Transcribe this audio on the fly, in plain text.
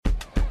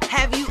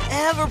Have you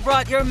ever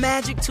brought your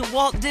magic to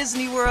Walt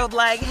Disney World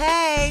like,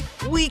 hey,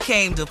 we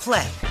came to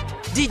play?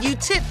 Did you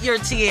tip your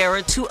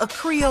tiara to a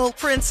Creole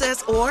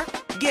princess or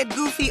get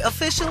goofy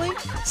officially?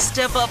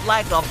 Step up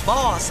like a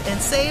boss and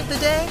save the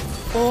day?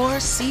 Or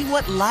see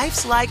what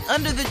life's like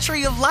under the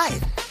tree of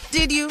life?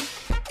 Did you?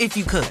 If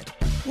you could.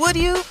 Would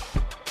you?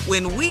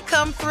 When we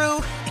come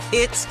through,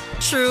 it's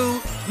true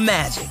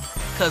magic.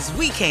 'Cause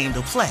we came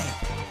to play.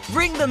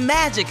 Bring the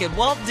magic at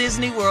Walt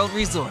Disney World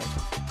Resort.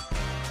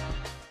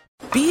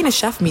 Being a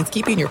chef means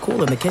keeping your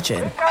cool in the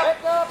kitchen.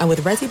 And with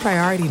Resi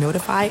Priority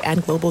Notify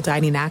and Global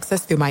Dining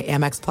Access through my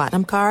Amex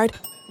Platinum card,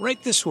 right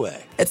this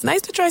way. It's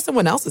nice to try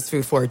someone else's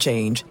food for a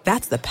change.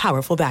 That's the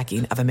powerful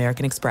backing of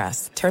American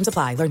Express. Terms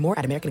apply. Learn more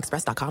at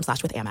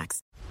americanexpress.com/withAmex.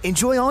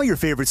 Enjoy all your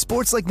favorite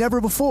sports like never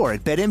before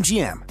at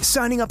BetMGM.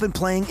 Signing up and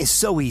playing is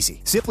so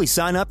easy. Simply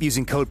sign up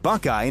using code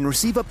Buckeye and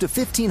receive up to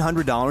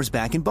 $1,500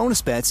 back in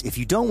bonus bets if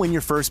you don't win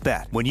your first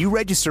bet. When you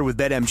register with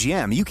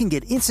BetMGM, you can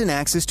get instant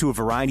access to a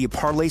variety of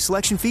parlay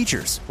selection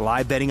features,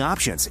 live betting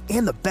options,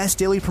 and the best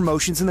daily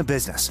promotions in the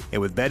business.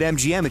 And with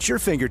BetMGM at your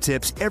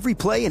fingertips, every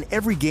play and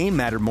every game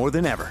matter more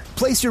than ever.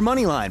 Place your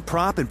moneyline,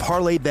 prop, and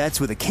parlay bets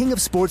with the king of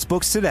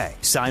sportsbooks today.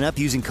 Sign up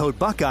using code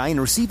Buckeye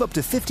and receive up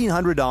to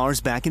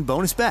 $1,500 back in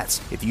bonus bets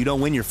if you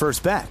don't win your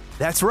first bet.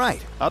 That's right,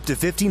 up to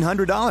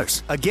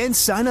 $1,500. Again,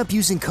 sign up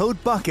using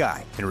code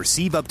Buckeye and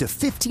receive up to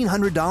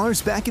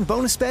 $1,500 back in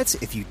bonus bets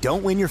if you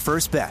don't win your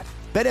first bet.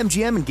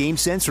 BetMGM and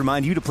GameSense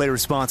remind you to play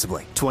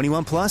responsibly.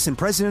 21 plus and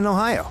present in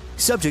Ohio.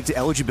 Subject to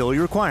eligibility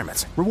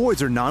requirements.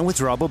 Rewards are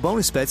non-withdrawable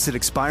bonus bets that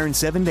expire in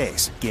 7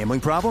 days. Gambling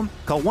problem?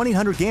 Call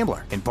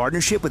 1-800-GAMBLER in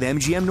partnership with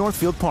MGM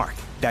Northfield Park.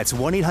 That's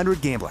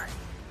 1-800-GAMBLER.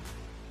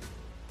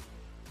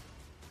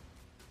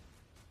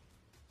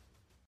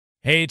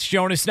 Hey, it's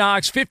Jonas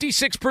Knox.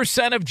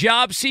 56% of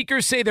job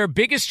seekers say their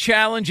biggest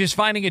challenge is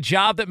finding a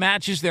job that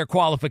matches their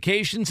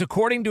qualifications,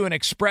 according to an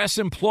Express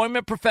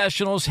Employment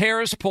Professionals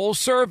Harris Poll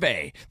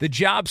survey. The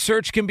job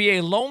search can be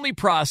a lonely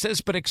process,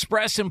 but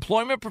Express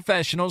Employment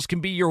Professionals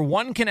can be your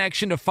one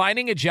connection to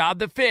finding a job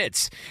that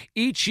fits.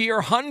 Each year,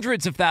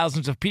 hundreds of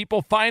thousands of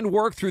people find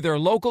work through their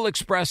local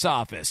Express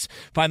office.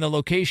 Find the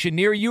location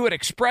near you at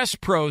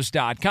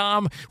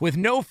expresspros.com. With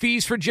no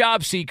fees for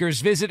job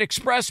seekers, visit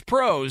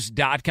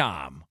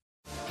expresspros.com.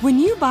 When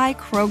you buy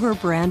Kroger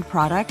brand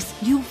products,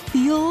 you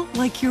feel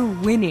like you're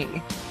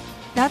winning.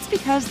 That's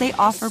because they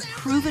offer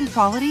proven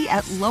quality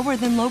at lower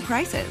than low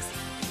prices.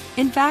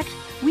 In fact,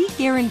 we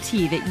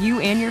guarantee that you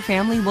and your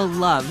family will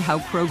love how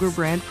Kroger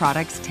brand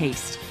products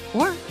taste,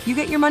 or you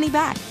get your money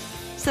back.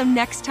 So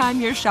next time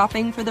you're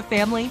shopping for the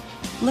family,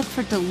 look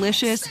for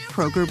delicious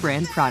Kroger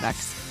brand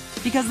products,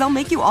 because they'll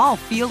make you all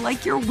feel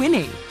like you're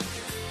winning.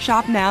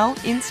 Shop now,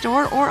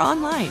 in-store, or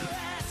online.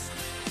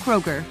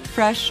 Kroger,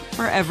 fresh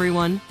for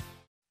everyone.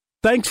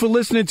 Thanks for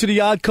listening to the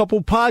Odd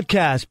Couple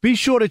podcast. Be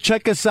sure to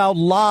check us out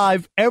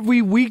live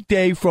every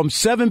weekday from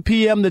 7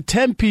 p.m. to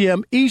 10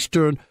 p.m.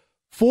 Eastern,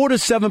 4 to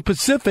 7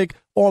 Pacific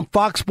on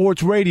Fox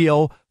Sports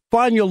Radio.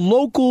 Find your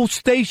local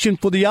station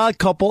for the Odd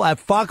Couple at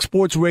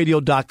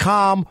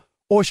foxsportsradio.com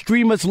or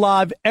stream us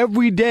live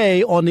every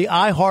day on the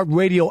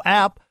iHeartRadio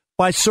app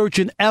by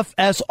searching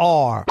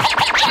FSR. Now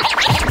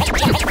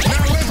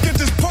let's get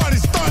this party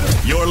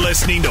started. You're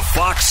listening to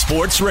Fox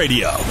Sports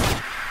Radio.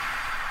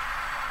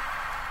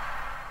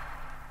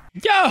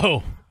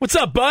 Yo, what's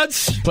up,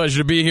 buds? Pleasure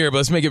to be here, but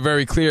let's make it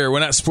very clear. We're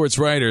not sports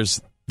writers.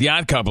 The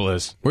Odd Couple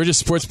is. We're just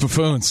sports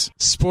buffoons.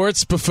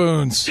 Sports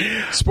buffoons.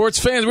 Sports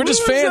fans. We're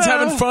just fans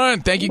having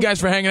fun. Thank you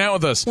guys for hanging out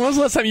with us. When was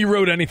the last time you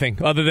wrote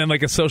anything other than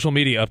like a social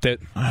media update?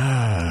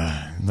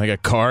 Like a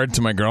card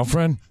to my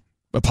girlfriend?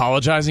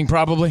 Apologizing,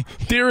 probably?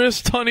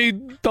 Dearest honey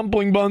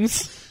dumpling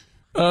buns.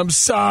 I'm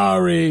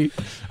sorry.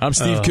 I'm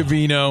Steve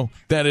Covino.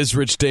 That is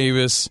Rich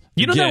Davis.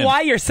 You don't know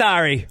why you're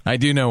sorry. I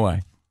do know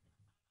why.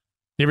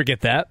 You ever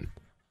get that?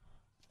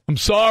 I'm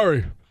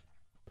sorry.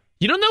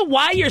 You don't know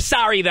why you're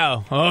sorry,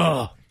 though.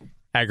 Oh,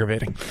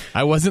 aggravating.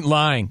 I wasn't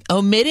lying.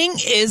 Omitting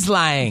is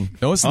lying.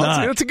 No, it's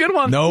not. That's a good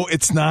one. No,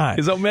 it's not.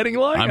 Is omitting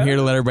lying? I'm here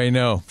to let everybody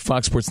know.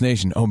 Fox Sports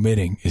Nation,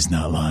 omitting is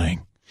not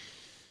lying.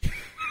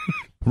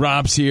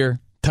 Rob's here.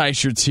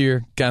 Teichert's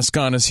here.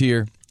 Gascon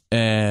here.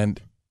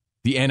 And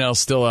the NL's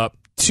still up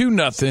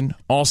 2-0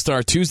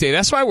 All-Star Tuesday.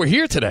 That's why we're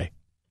here today.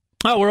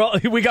 Oh,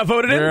 we got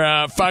voted in?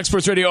 We're Fox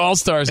Sports Radio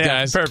All-Stars,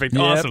 guys. Perfect.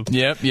 Yep, Awesome.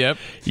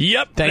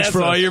 Yep. Thanks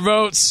for all your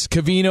votes.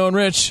 Covino and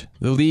Rich,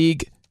 the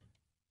league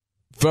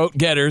vote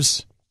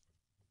getters.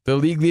 The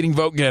league leading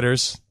vote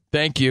getters.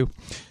 Thank you.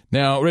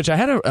 Now, Rich, I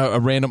had a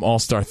random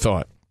All-Star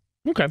thought.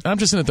 Okay. I'm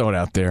just going to throw it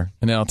out there,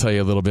 and then I'll tell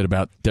you a little bit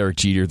about Derek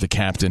Jeter, the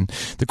captain.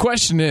 The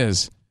question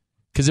is,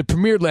 because it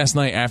premiered last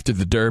night after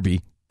the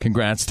Derby,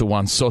 congrats to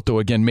Juan Soto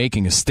again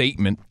making a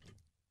statement.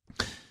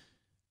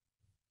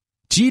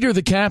 Jeter,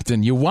 the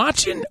captain, you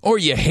watching or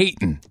you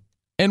hating?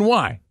 And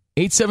why?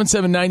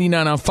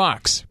 877-99 on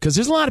Fox. Because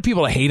there's a lot of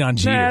people that hate on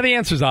Jeter. Nah, the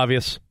answer's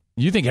obvious.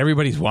 You think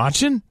everybody's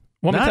watching?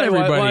 Well, not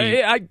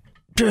everybody.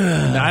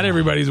 Not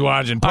everybody's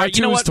watching. Part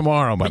 2 is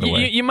tomorrow, by the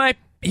way. You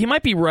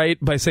might be right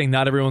by saying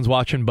not everyone's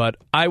watching, but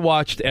I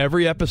watched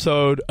every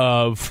episode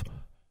of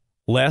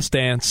Last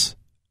Dance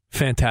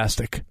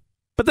fantastic.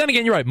 But then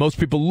again, you're right. Most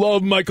people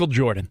love Michael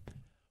Jordan.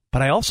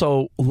 But I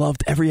also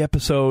loved every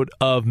episode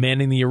of Man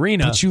in the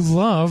Arena. But you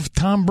love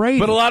Tom Brady.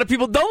 But a lot of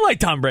people don't like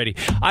Tom Brady.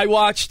 I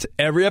watched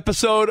every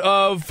episode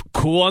of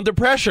Cool Under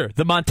Pressure,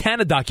 the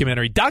Montana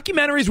documentary.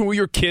 Documentaries when we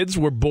were kids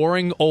were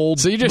boring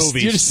old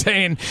movies. You're just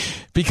saying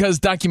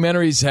because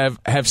documentaries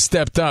have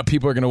stepped up,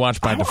 people are going to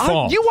watch by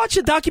default. You watched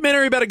a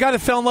documentary about a guy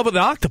that fell in love with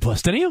an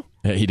octopus, didn't you?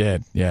 Yeah, he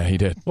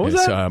did. What was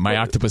that? My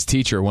octopus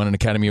teacher won an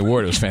Academy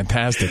Award. It was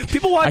fantastic.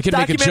 People watch I could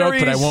make a joke,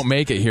 but I documentaries- won't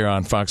make it here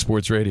on Fox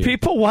Sports Radio.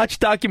 People watch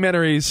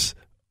documentaries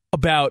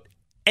about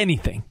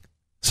anything.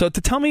 So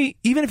to tell me,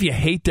 even if you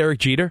hate Derek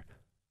Jeter,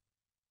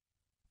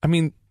 I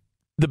mean,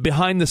 the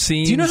behind the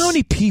scenes. Do you know how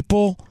many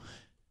people,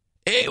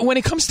 when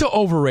it comes to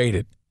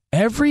overrated,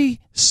 every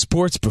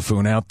sports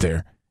buffoon out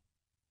there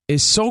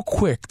is so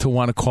quick to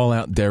want to call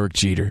out Derek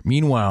Jeter.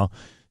 Meanwhile,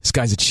 this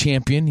guy's a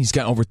champion. He's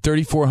got over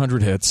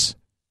 3,400 hits.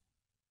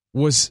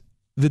 Was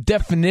the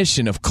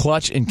definition of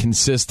clutch and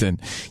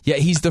consistent. Yet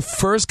he's the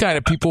first guy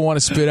that people want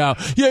to spit out.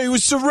 Yeah, he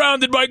was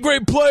surrounded by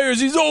great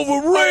players. He's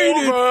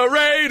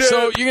overrated.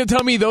 So you're going to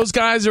tell me those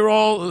guys are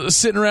all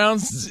sitting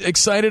around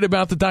excited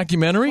about the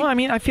documentary? Well, I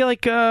mean, I feel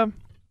like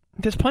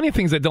there's plenty of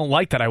things I don't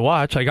like that I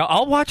watch. Like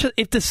I'll watch it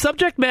if the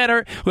subject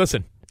matter.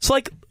 Listen, it's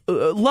like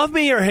love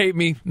me or hate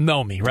me,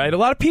 know me, right? A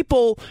lot of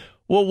people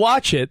will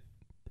watch it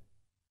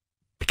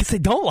because they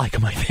don't like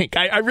him. I think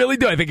I really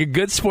do. I think a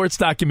good sports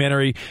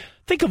documentary.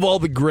 Think of all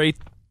the great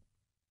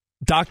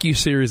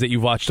docuseries that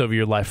you've watched over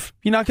your life.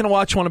 You're not going to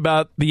watch one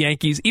about the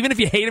Yankees. Even if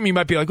you hate them, you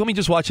might be like, let me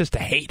just watch this to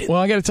hate it. Well,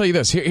 I got to tell you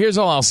this. Here's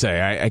all I'll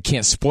say. I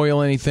can't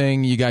spoil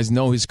anything. You guys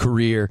know his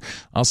career.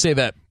 I'll say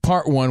that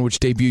part one, which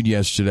debuted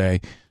yesterday,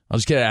 I'll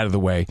just get it out of the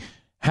way,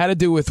 had to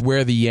do with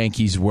where the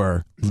Yankees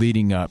were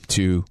leading up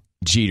to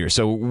Jeter.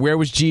 So where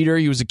was Jeter?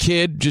 He was a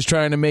kid just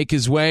trying to make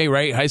his way,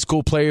 right? High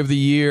school player of the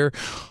year,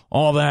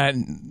 all that.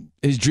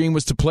 His dream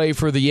was to play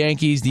for the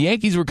Yankees. The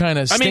Yankees were kind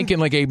of stinking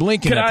like Abe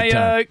Lincoln at the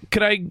time.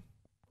 Could I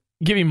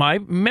give you my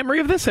memory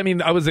of this? I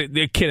mean, I was a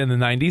kid in the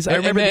 90s. I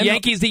remember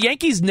the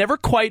Yankees never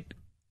quite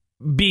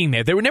being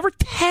there. They were never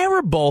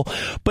terrible,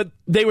 but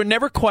they were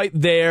never quite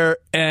there.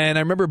 And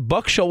I remember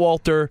Buck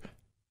Showalter,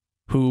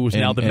 who was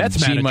now the Mets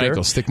Gene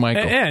manager. Stick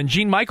Michael. And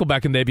Gene Michael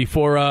back in the day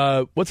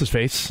before, what's his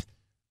face?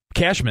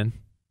 Cashman.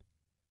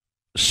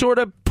 Sort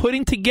of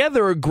putting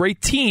together a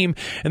great team.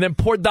 And then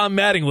poor Don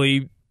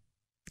Mattingly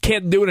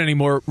can't do it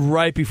anymore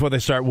right before they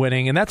start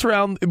winning. And that's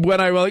around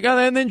when I was like, oh,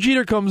 and then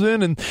Jeter comes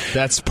in and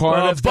that's part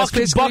of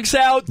Buck's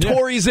out, yeah.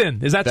 Torrey's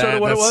in. Is that sort of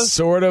what it was? That's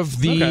sort of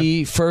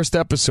the first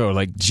episode.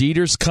 Like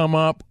Jeter's come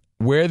up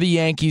where the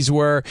Yankees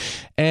were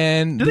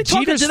and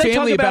Jeter's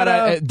family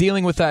about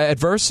dealing with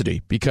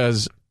adversity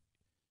because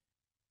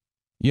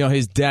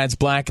his dad's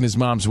black and his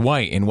mom's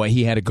white and what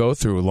he had to go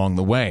through along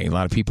the way. A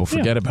lot of people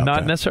forget about that.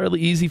 Not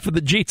necessarily easy for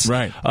the Jeets.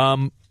 Right.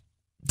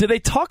 Did they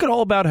talk at all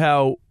about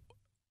how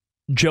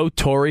Joe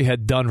Torre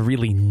had done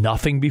really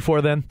nothing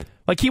before then?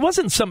 Like, he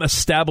wasn't some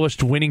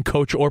established winning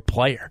coach or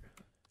player.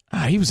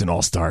 He was an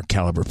all-star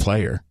caliber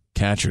player,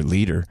 catcher,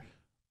 leader,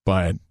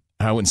 but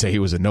I wouldn't say he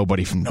was a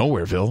nobody from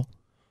Nowhereville.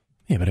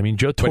 Yeah, but I mean,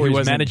 Joe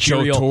Torre's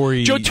managerial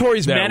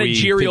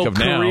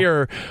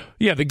career,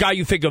 the guy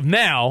you think of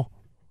now,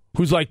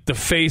 who's like the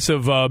face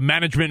of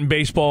management in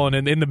baseball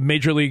and in the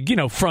major league,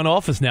 front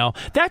office now,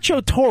 that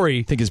Joe Torre.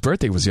 I think his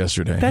birthday was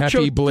yesterday.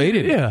 Happy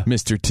belated,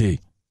 Mr.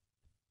 T.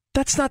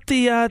 That's not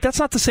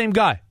the same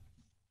guy.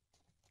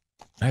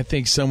 I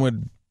think some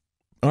would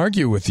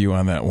argue with you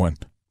on that one,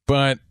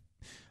 but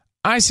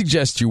I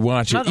suggest you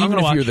watch it, even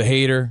if you're the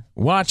hater.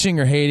 Watching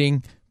or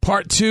hating,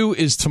 part 2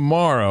 is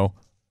tomorrow.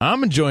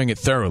 I'm enjoying it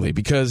thoroughly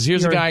because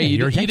here's a guy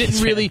you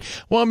didn't really.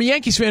 Well, I'm a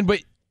Yankees fan, but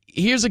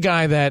here's a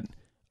guy that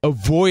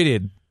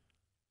avoided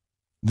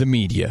the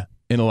media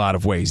in a lot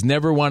of ways.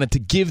 Never wanted to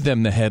give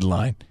them the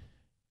headline.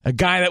 A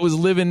guy that was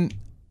living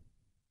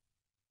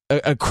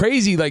a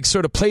crazy, like,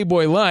 sort of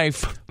playboy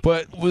life,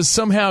 but was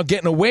somehow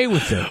getting away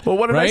with it. Well,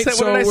 what did I say?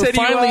 So we're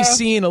finally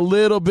seeing a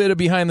little bit of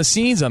behind the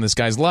scenes on this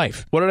guy's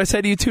life. What did I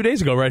say to you 2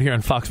 days ago right here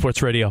on Fox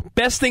Sports Radio?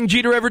 Best thing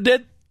Jeter ever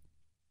did?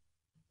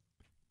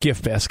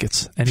 Gift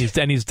baskets. And he's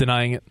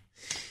denying it.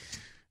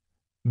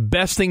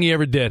 Best thing he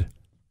ever did?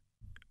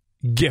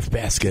 Gift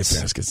baskets.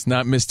 Gift baskets.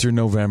 Not Mr.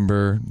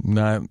 November,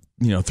 not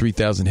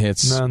 3,000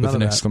 hits with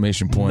an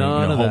exclamation point,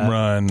 home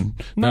run,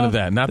 none of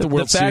that. Not the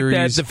World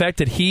Series. The fact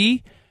that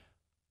he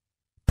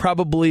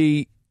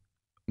probably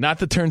not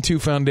the Turn 2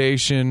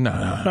 Foundation.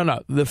 No.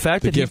 The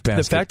fact that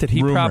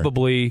he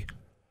probably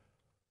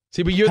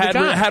but you're the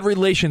guy. Had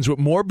relations with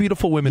more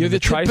beautiful women in the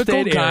tri-state area.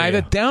 You're the typical guy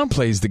that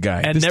downplays the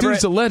guy. And this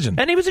dude's a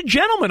legend. And he was a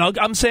gentleman. What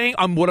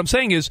I'm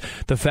saying is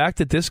the fact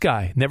that this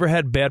guy never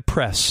had bad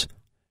press,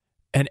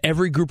 and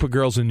every group of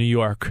girls in New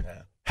York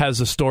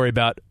has a story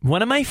about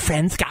one of my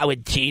friends got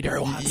with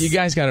Jeter once. You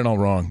guys got it all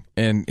wrong.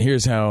 And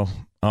here's how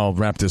I'll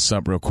wrap this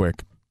up real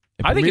quick.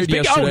 I think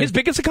his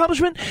biggest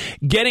accomplishment,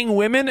 getting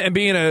women and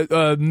being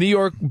a New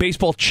York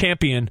baseball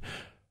champion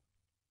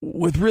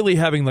with really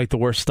having like the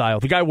worst style.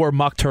 The guy wore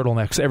mock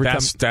turtlenecks every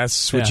time.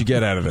 That's what you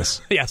get out of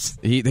this. Yes.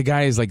 The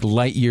guy is like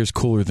light years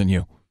cooler than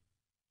you.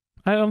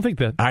 I don't think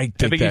that. I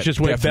think he's just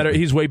way better.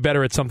 He's way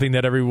better at something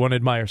that everyone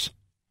admires.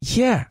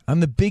 Yeah, on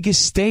the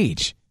biggest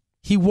stage.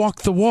 He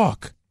walked the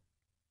walk.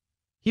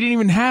 He didn't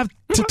even have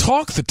to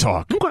talk the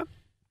talk.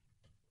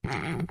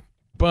 Okay.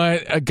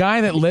 But a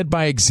guy that led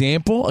by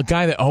example, a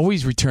guy that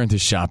always returned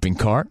his shopping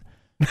cart,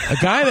 a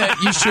guy that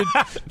you should...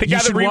 the guy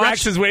that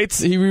re-racks his weights?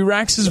 He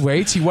re-racks his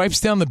weights. He wipes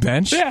down the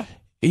bench. Yeah.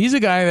 He's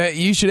a guy that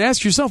you should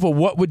ask yourself, well,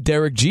 what would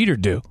Derek Jeter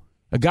do?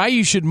 A guy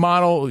you should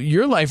model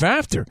your life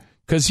after,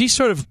 because he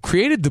sort of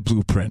created the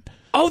blueprint.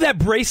 Oh, that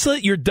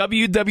bracelet, your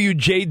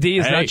WWJD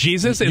is not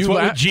Jesus? It's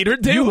what would Jeter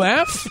do? You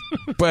laugh,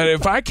 but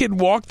if I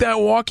could walk that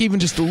walk even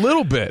just a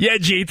little bit... Yeah,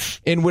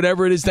 Jeets. In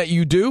whatever it is that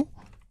you do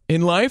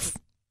in life,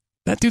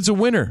 that dude's a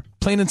winner,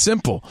 plain and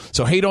simple.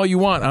 So hate all you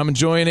want. I'm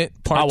enjoying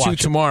it. Part 2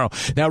 tomorrow.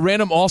 Now,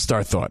 random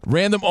all-star thought.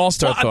 By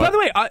the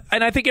way,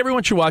 I think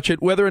everyone should watch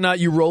it, whether or not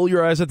you roll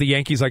your eyes at the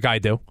Yankees like I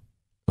do.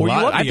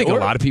 I think a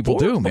lot of people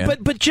do, man.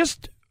 But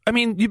just... I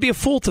mean, you'd be a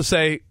fool to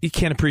say you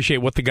can't appreciate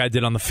what the guy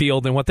did on the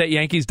field and what that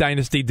Yankees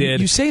dynasty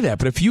did. You say that,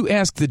 but if you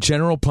ask the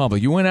general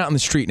public, you went out in the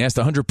street and asked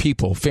 100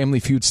 people,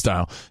 Family Feud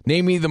style,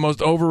 name me the most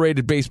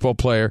overrated baseball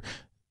player,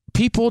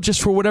 people,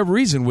 just for whatever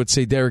reason, would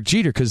say Derek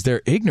Jeter because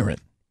they're ignorant.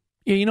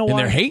 Yeah, you know why? And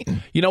they're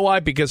hating. You know why?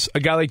 Because a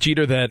guy like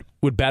Jeter that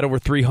would bat over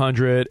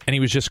 300 and he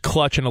was just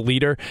clutch and a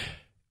leader,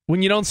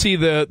 when you don't see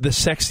the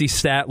sexy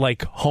stat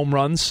like home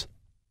runs...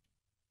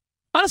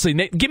 Honestly,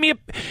 Nate, give me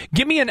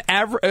an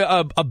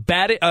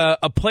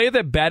a player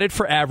that batted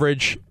for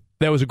average,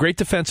 that was a great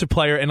defensive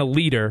player and a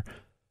leader,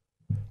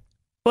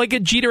 like a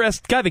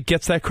Jeter-esque guy that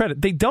gets that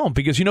credit. They don't,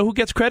 because you know who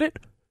gets credit?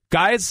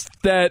 Guys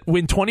that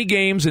win 20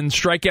 games and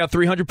strike out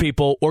 300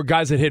 people, or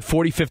guys that hit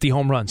 40, 50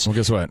 home runs. Well,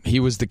 guess what?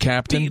 He was the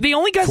captain. The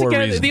only guys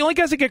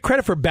that get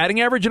credit for batting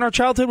average in our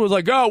childhood was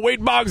like,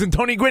 Wade Boggs and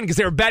Tony Gwynn, because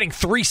they were batting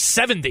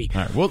 370.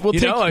 All right,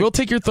 we'll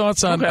take your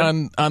thoughts on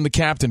the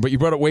captain, but you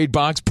brought up Wade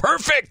Boggs.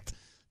 Perfect.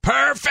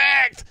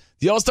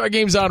 The All-Star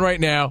Game's on right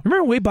now.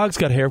 Remember Wade Boggs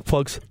got hair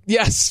plugs?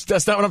 Yes,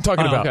 that's not what I'm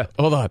talking about. Okay.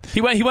 Hold on.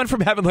 He went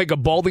from having like a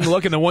balding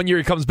look, and then 1 year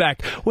he comes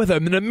back with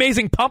an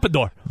amazing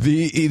pompadour.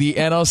 The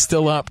NL's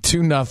still up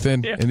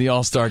 2-0 in the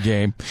All-Star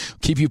Game.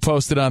 Keep you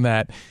posted on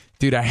that.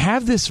 Dude, I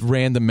have this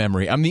random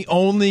memory. I'm the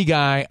only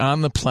guy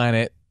on the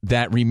planet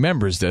that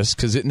remembers this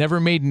because it never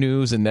made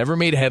news and never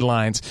made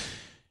headlines,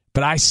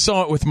 but I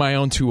saw it with my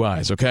own 2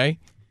 eyes, okay?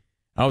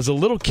 I was a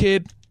little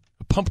kid,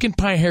 pumpkin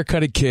pie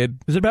haircutted kid.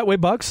 Is it about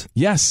Wade Boggs?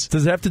 Yes.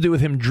 Does it have to do with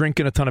him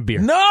drinking a ton of beer?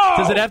 No!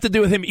 Does it have to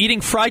do with him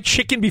eating fried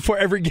chicken before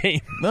every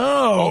game? No.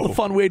 All the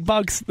fun Wade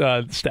Boggs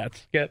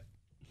stats.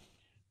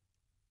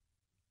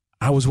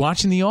 I was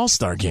watching the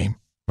All-Star Game,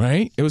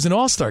 right? It was an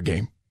All-Star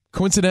Game,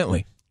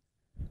 coincidentally.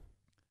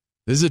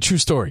 This is a true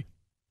story.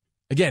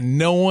 Again,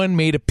 no one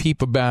made a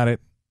peep about it.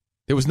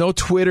 There was no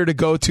Twitter to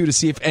go to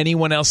see if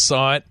anyone else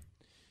saw it.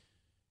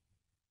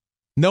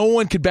 No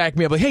one could back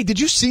me up like, hey, did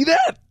you see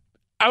that?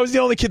 I was the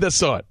only kid that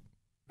saw it.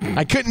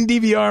 I couldn't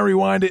DVR and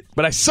rewind it,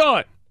 but I saw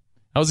it.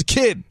 I was a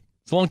kid.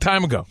 It's a long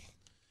time ago.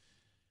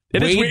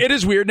 It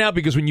is weird now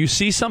because when you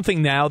see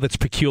something now that's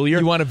peculiar,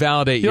 you want to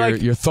validate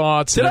your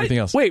thoughts and everything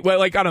else. Wait,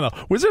 I don't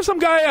know. Was there some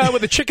guy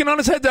with a chicken on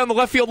his head down the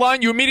left field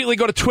line? You immediately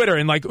go to Twitter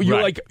and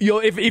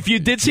if you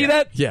did see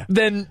that,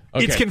 then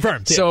it's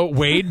confirmed. So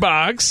Wade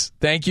Boggs,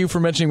 thank you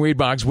for mentioning Wade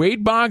Boggs.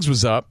 Wade Boggs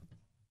was up.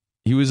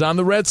 He was on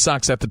the Red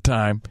Sox at the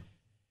time.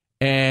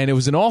 And it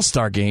was an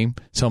all-star game,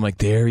 so I'm like,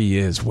 there he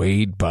is,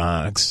 Wade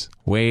Boggs.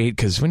 Wade,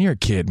 because when you're a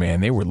kid,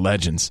 man, they were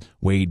legends.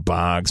 Wade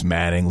Boggs,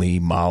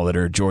 Mattingly,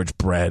 Molitor, George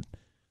Brett,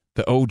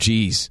 the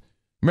OGs.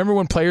 Remember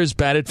when players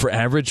batted for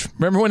average?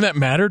 Remember when that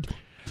mattered?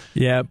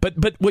 Yeah, but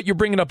what you're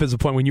bringing up is the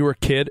point. When you were a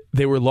kid,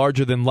 they were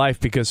larger than life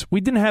because we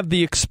didn't have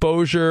the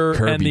exposure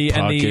and the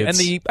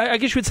I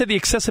guess you would say the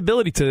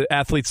accessibility to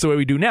athletes the way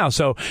we do now.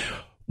 So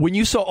when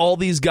you saw all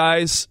these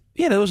guys.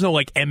 Yeah, there was no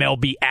like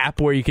MLB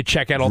app where you could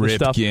check out all this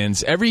stuff.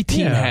 Every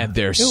team had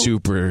their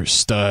super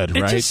stud,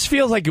 right? It just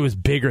feels like it was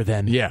bigger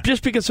then. Yeah.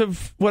 Just because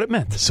of what it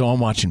meant. So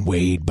I'm watching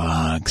Wade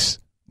Boggs.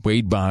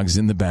 Wade Boggs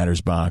in the batter's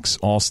box,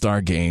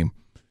 all-star game.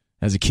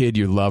 As a kid,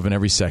 you're loving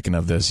every second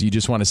of this. You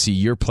just want to see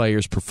your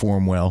players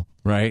perform well,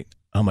 right?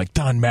 I'm like,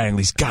 Don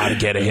Mattingly's got to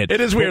get a hit.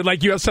 It is weird.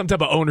 Like you have some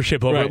type of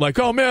ownership over it. Like,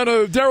 oh, man,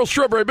 Darryl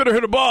Strawberry better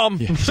hit a bomb.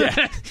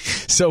 Yeah.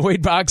 So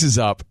Wade Boggs is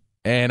up,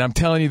 and I'm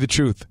telling you the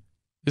truth.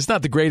 It's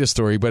not the greatest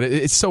story, but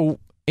it's so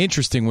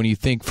interesting when you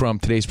think from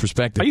today's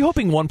perspective. Are you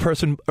hoping one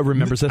person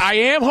remembers this? I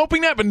am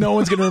hoping that, but no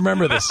one's going to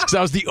remember this because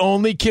I was the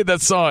only kid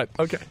that saw it.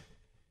 Okay.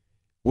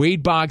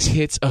 Wade Boggs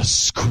hits a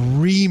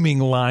screaming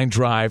line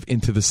drive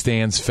into the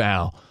stands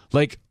foul.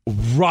 Like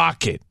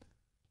rocket.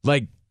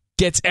 Like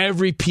gets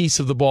every piece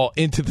of the ball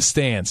into the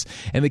stands.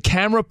 And the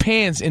camera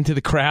pans into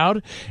the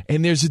crowd,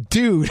 and there's a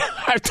dude.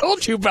 I've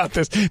told you about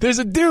this. There's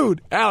a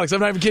dude, Alex, I'm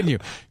not even kidding you,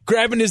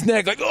 grabbing his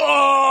neck like,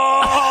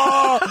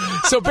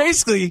 oh! So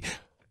basically,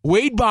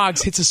 Wade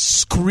Boggs hits a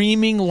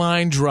screaming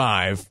line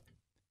drive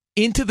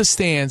into the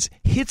stands,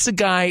 hits a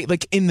guy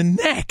like in the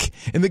neck,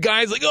 and the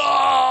guy's like,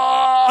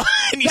 oh!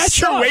 And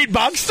that's your Wade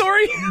Boggs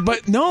story?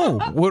 But no,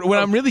 what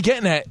I'm really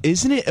getting at,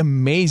 isn't it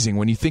amazing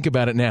when you think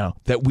about it now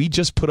that we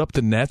just put up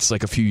the nets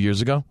like a few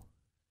years ago?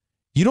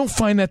 You don't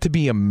find that to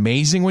be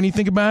amazing when you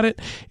think about it?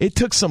 It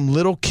took some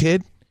little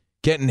kid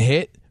getting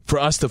hit for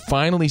us to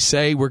finally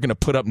say we're going to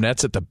put up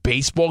nets at the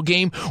baseball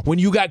game when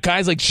you got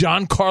guys like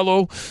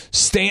Giancarlo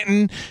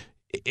Stanton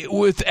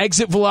with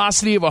exit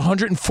velocity of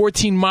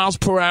 114 miles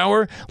per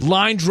hour,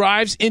 line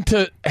drives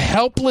into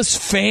helpless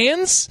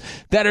fans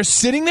that are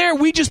sitting there.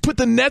 We just put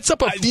the nets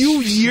up a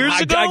few years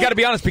ago. I got to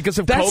be honest, because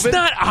of COVID. That's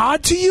not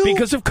odd to you?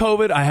 Because of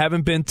COVID, I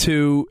haven't been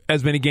to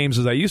as many games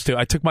as I used to.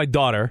 I took my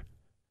daughter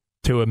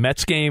to a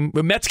Mets game.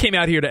 The Mets came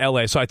out here to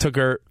L.A., so I took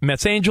her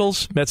Mets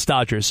Angels, Mets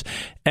Dodgers.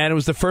 And it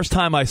was the first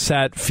time I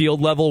sat field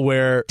level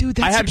where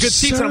I had good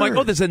seats. And I'm like,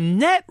 oh, there's a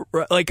net.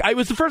 Like, it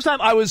was the first time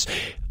I was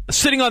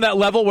sitting on that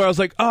level where I was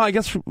like, oh, I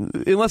guess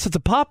unless it's a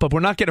pop-up,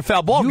 we're not getting a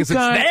foul ball because it's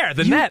there,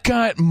 the net. You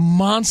got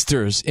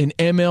monsters in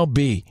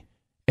MLB,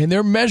 and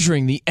they're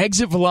measuring the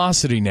exit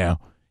velocity now,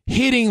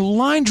 hitting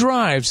line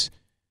drives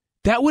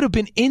that would have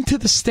been into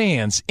the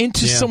stands,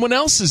 into someone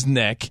else's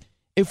neck,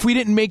 if we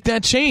didn't make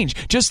that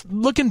change. Just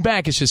looking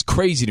back, it's just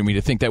crazy to me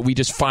to think that we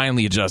just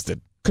finally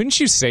adjusted. Couldn't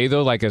you say,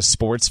 though, like as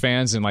sports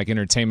fans and like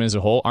entertainment as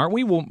a whole, aren't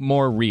we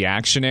more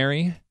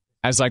reactionary?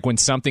 As like when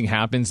something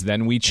happens,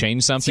 then we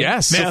change something?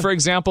 Yes. So for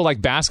example,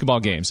 like basketball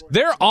games,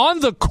 they're on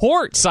the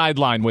court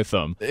sideline with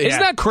them. Isn't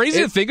that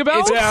crazy to think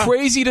about? It's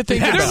crazy to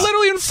think about. They're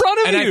literally in front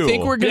of you. And I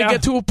think we're going to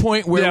get to a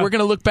point where we're going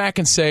to look back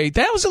and say,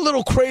 that was a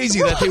little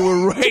crazy that they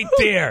were right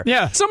there.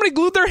 Yeah. Somebody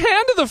glued their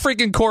hand to the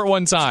freaking court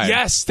one time.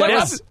 Yes.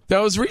 That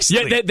was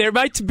recently. Yeah, there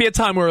might be a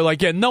time where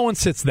like, no one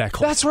sits that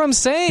close. That's what I'm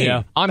saying.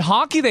 Yeah. On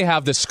hockey, they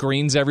have the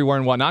screens everywhere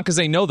and whatnot because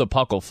they know the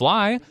puck will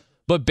fly.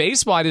 But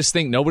baseball, I just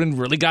think nobody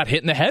really got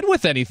hit in the head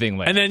with anything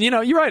like that. And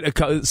then, you're right.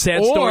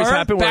 Sad stories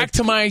happen. Back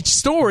to my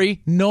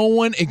story, no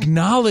one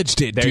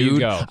acknowledged it, there dude. You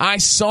go. I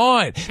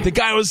saw it. The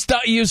guy was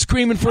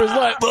screaming for his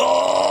life.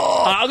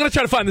 I'm going to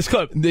try to find this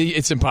clip.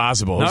 It's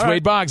impossible. It was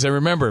Wade Boggs, I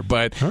remember.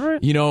 But,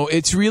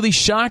 it's really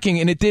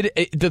shocking. And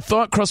the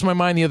thought crossed my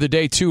mind the other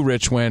day, too,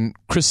 Rich, when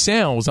Chris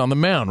Sale was on the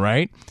mound,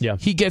 right? Yeah.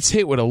 He gets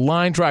hit with a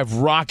line drive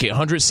rocket,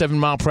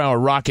 107-mile-per-hour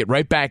rocket,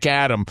 right back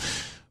at him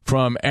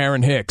from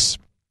Aaron Hicks.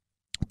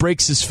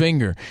 Breaks his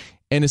finger.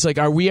 And it's like,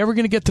 are we ever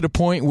going to get to the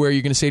point where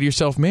you're going to say to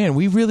yourself, man,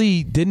 we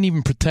really didn't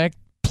even protect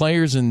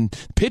players and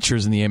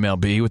pitchers in the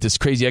MLB with this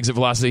crazy exit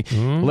velocity,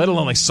 let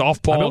alone like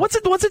softball. I mean, what's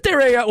it there?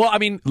 Well, I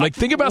mean, like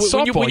think about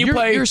softball. When you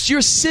play, you're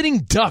sitting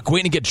duck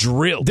waiting to get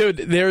drilled. Dude,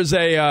 there's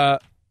a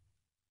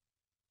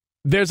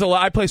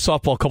lot. I play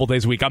softball a couple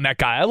days a week. I'm that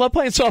guy. I love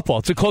playing softball.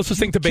 It's the closest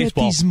thing to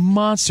baseball. These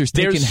monsters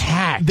taking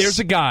hacks. There's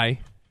a guy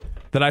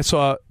that I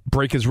saw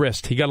break his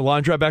wrist. He got a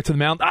line drive back to the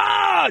mound.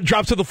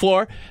 Drops to the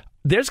floor.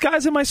 There's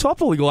guys in my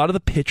softball league, a lot of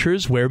the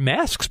pitchers wear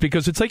masks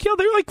because it's like,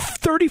 they're like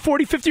 30,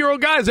 40, 50-year-old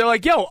guys. They're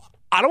like,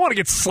 I don't want to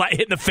get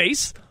hit in the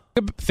face.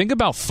 Think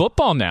about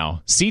football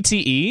now.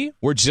 CTE,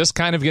 we're just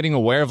kind of getting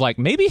aware of like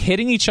maybe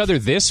hitting each other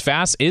this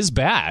fast is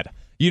bad.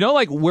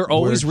 We're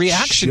always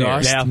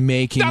reactionary. Just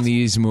making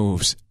these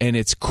moves, and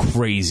it's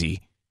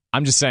crazy.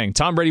 I'm just saying,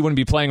 Tom Brady wouldn't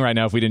be playing right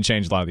now if we didn't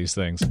change a lot of these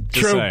things.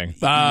 True.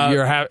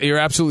 You're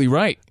absolutely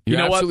right.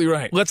 You're absolutely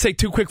right. Let's take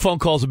 2 quick phone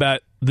calls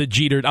about the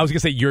Jeter. I was going to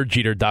say your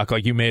Jeter doc,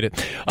 like you made it.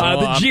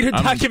 The Jeter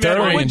documentary.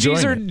 What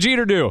would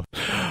Jeter do?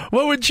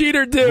 What would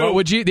Jeter do?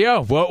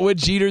 What would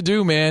Jeter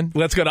do, man?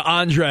 Let's go to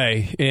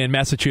Andre in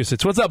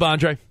Massachusetts. What's up,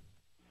 Andre?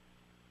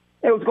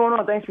 Hey, what's going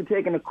on? Thanks for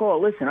taking the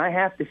call. Listen, I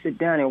have to sit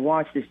down and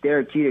watch this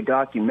Derek Jeter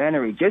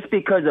documentary just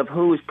because of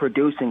who is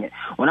producing it.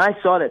 When I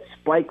saw that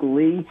Spike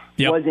Lee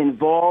was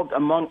involved,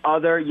 among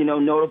other,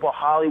 notable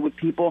Hollywood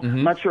people,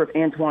 I'm not sure if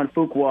Antoine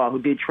Fuqua,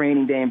 who did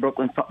Training Day and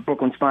Brooklyn's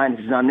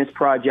Finest, is on this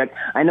project.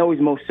 I know he's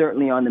most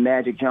certainly on the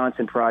Magic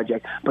Johnson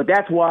project, but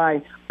that's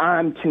why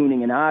I'm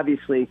tuning in.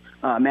 Obviously,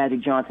 Magic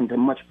Johnson's a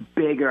much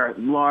bigger,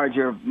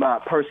 larger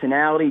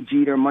personality.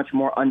 Jeter, much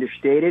more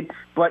understated.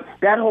 But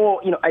that whole,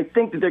 I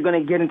think that they're going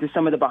to get into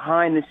some of the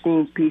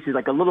behind-the-scenes pieces,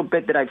 like a little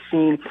bit that I've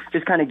seen,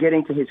 just kind of get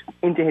into his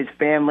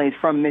family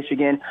from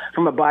Michigan,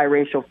 from a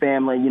biracial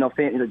family.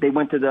 They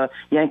went to the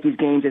Yankees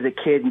games as a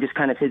kid and just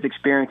kind of his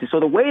experiences. So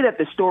the way that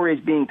the story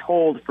is being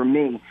told for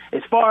me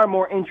is far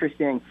more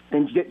interesting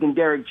than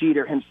Derek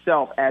Jeter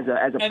himself as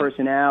a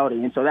personality.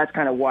 And so that's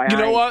kind of why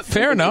what?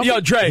 Fair enough.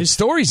 Dre, his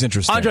story's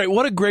interesting. Andre,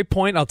 what a great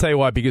point. I'll tell you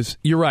why, because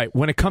you're right.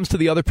 When it comes to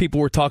the other people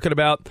we're talking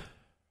about,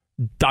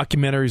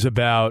 documentaries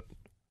about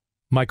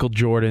Michael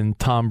Jordan,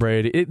 Tom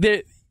Brady,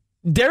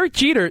 Derek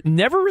Jeter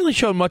never really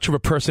showed much of a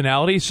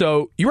personality.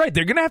 So you're right.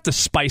 They're going to have to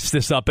spice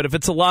this up. And if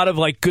it's a lot of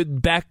like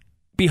good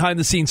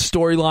behind-the-scenes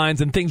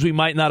storylines and things we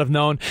might not have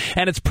known,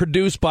 and it's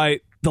produced by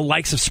the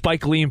likes of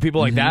Spike Lee and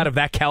people like that of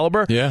that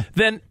caliber,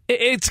 then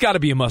it's got to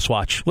be a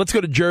must-watch. Let's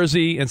go to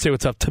Jersey and say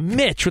what's up to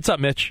Mitch. What's up,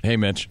 Mitch? Hey,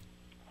 Mitch.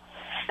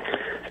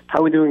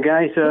 How we doing,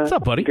 guys? What's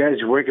up, buddy? You guys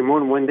working more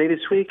than one day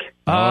this week?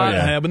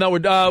 But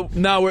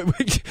no,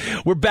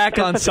 we're back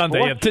on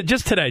Sunday.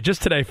 Just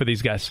today for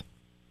these guys.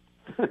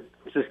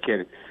 Just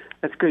kidding.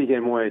 That's good. You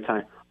get more at a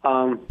time.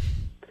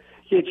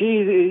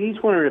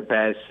 He's one of the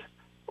best.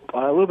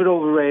 A little bit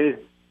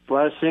overrated. A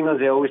lot of singles.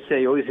 They always say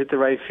you always hit the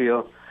right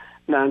field.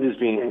 No, I'm just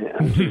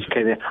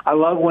kidding. I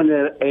love when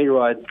the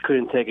A-Rod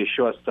couldn't take a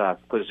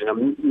shortstop because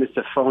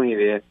Mr. Phony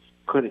there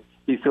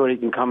he thought he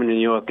can come in New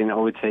York and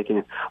overtake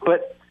him.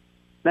 But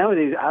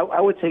nowadays, I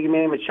would take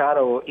Manny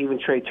Machado or even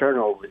Trey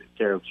Turner over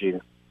Derek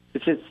Jeter.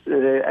 It's just,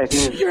 I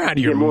think you're out of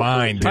your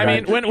mind. I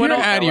mean, when you're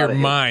out of your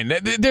mind.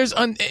 There's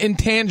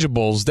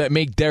intangibles that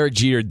make Derek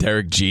Jeter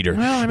Derek Jeter.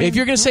 Well, I mean, if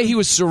you're going to say he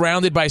was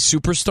surrounded by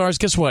superstars,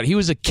 guess what? He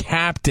was a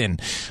captain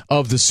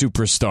of the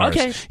superstars.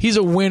 Okay. He's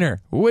a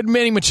winner. Would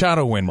Manny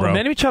Machado win, bro? Well,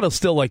 Manny Machado's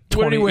still like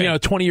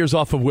 20 years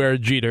off of where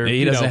Jeter.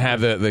 He doesn't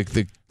have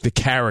the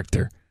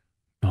character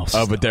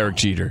of a Derek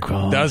Jeter.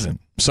 God.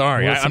 Doesn't.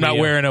 Sorry, I'm not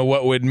wearing a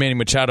what would Manny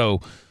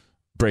Machado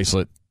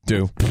bracelet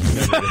do.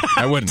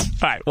 I wouldn't.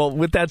 All right. Well,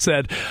 with that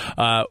said,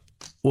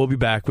 we'll be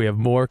back. We have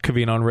more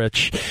Covino and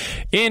Rich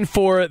in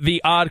for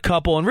the Odd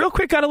Couple. And real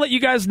quick, got to let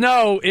you guys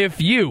know, if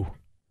you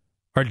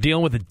are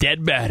dealing with a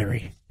dead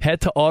battery,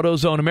 head to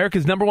AutoZone,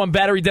 America's #1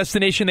 battery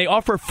destination. They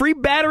offer free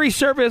battery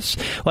service,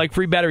 like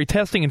free battery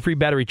testing and free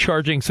battery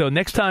charging. So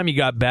next time you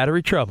got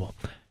battery trouble,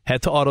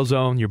 head to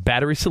AutoZone, your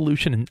battery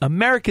solution, and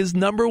America's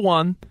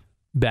 #1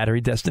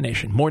 battery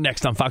destination. More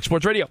next on Fox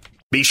Sports Radio.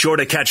 Be sure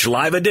to catch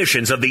live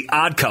editions of The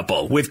Odd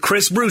Couple with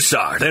Chris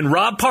Broussard and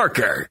Rob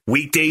Parker.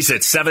 Weekdays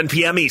at 7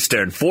 p.m.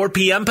 Eastern, 4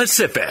 p.m.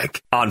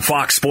 Pacific on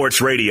Fox Sports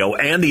Radio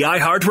and the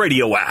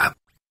iHeartRadio app.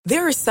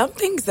 There are some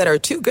things that are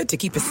too good to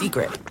keep a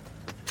secret.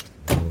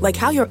 Like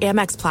how your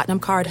Amex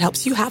Platinum card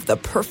helps you have the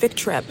perfect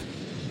trip.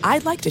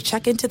 I'd like to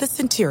check into the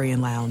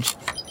Centurion Lounge.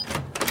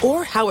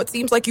 Or how it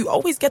seems like you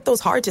always get those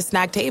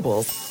hard-to-snag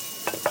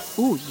tables.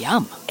 Ooh,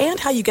 yum. And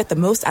how you get the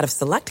most out of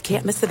select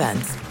can't-miss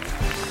events.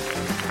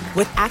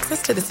 With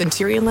access to the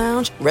Centurion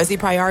Lounge, Resi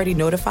Priority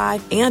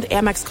Notified, and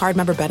Amex card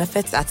member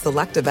benefits at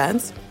select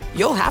events,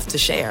 you'll have to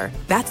share.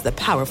 That's the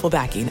powerful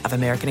backing of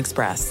American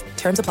Express.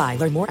 Terms apply.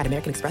 Learn more at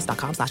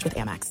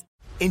americanexpress.com/withAmex.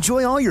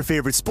 Enjoy all your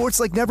favorite sports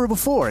like never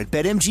before at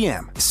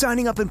BetMGM.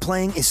 Signing up and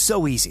playing is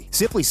so easy.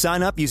 Simply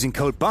sign up using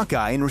code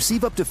Buckeye and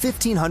receive up to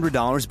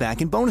 $1,500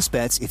 back in bonus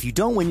bets if you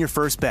don't win your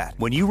first bet.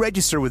 When you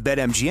register with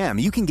BetMGM,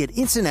 you can get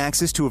instant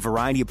access to a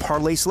variety of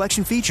parlay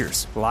selection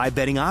features, live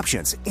betting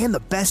options, and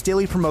the best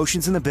daily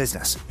promotions in the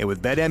business. And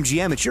with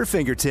BetMGM at your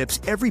fingertips,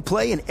 every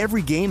play and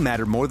every game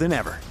matter more than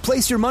ever.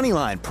 Place your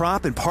moneyline,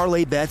 prop, and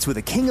parlay bets with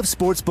the king of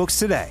sportsbooks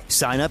today.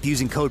 Sign up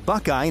using code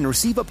Buckeye and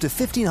receive up to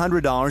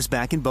 $1,500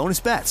 back in bonus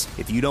bets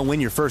if you don't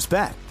win your first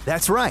bet.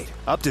 That's right,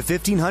 up to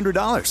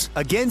 $1,500.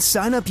 Again,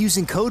 sign up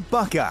using code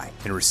Buckeye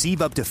and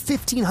receive up to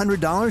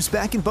 $1,500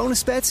 back in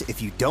bonus bets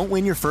if you don't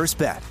win your first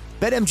bet.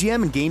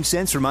 BetMGM and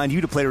GameSense remind you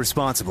to play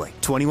responsibly.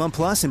 21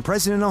 plus and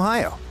present in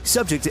Ohio.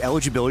 Subject to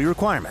eligibility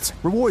requirements.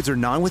 Rewards are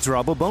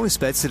non-withdrawable bonus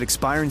bets that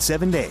expire in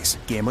 7 days.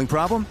 Gambling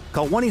problem?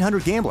 Call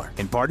 1-800-GAMBLER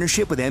in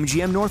partnership with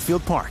MGM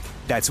Northfield Park.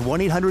 That's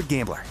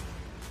 1-800-GAMBLER.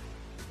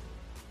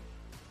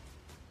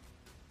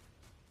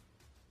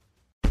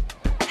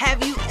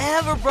 Have you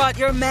ever brought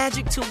your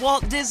magic to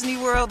Walt Disney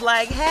World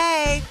like,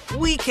 hey,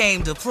 we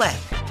came to play?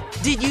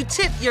 Did you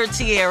tip your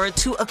tiara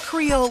to a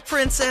Creole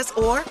princess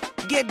or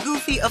get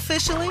goofy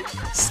officially?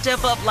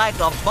 Step up like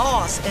a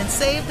boss and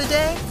save the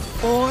day?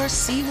 Or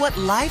see what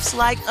life's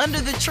like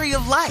under the tree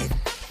of life?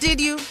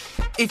 Did you?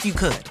 If you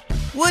could.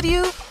 Would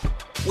you?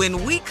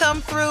 When we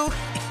come through,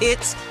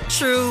 it's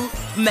true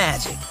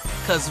magic.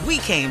 'Cause we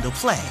came to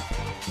play.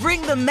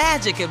 Bring the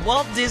magic at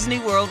Walt Disney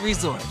World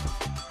Resort.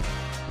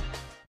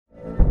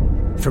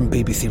 From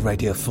BBC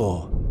Radio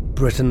 4,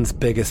 Britain's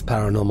biggest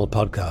paranormal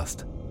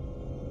podcast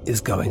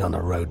is going on a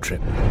road trip.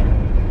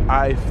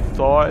 I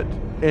thought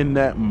in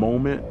that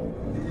moment,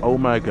 oh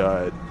my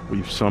God,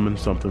 we've summoned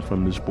something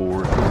from this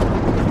board.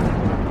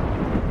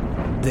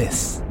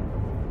 This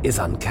is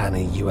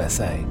Uncanny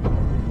USA.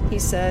 He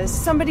says,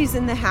 somebody's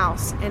in the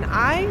house, and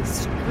I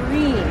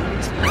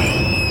screamed.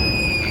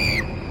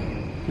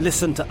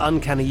 Listen to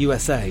Uncanny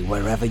USA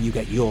wherever you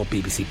get your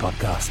BBC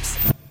podcasts,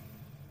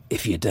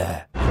 if you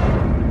dare.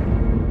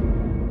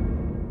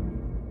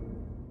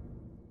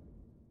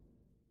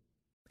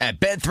 At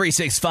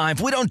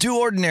Bet365, we don't do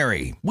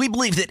ordinary. We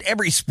believe that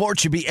every sport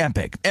should be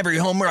epic. Every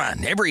home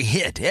run, every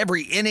hit,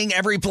 every inning,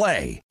 every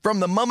play. From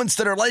the moments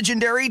that are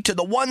legendary to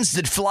the ones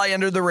that fly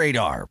under the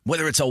radar.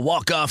 Whether it's a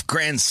walk-off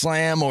grand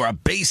slam or a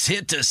base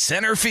hit to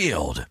center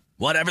field.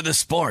 Whatever the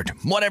sport,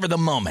 whatever the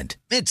moment.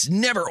 It's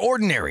never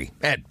ordinary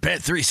at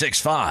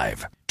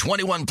Bet365.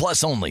 21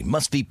 plus only.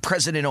 Must be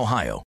present in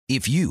Ohio.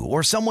 If you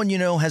or someone you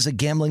know has a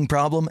gambling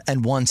problem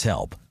and wants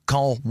help,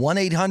 call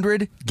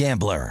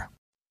 1-800-GAMBLER.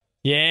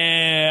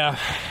 Yeah.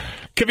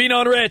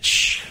 Covino and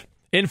Rich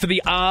in for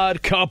the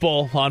Odd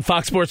Couple on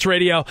Fox Sports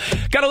Radio.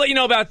 Got to let you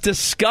know about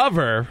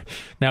Discover.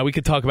 Now, we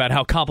could talk about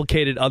how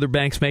complicated other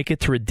banks make it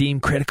to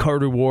redeem credit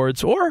card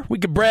rewards, or we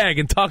could brag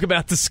and talk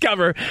about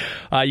Discover.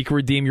 You can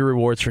redeem your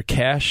rewards for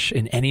cash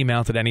in any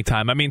amount at any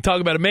time. I mean,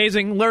 talk about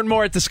amazing. Learn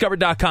more at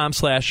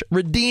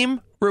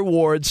discover.com/redeem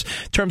rewards.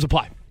 Terms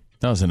apply.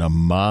 That was an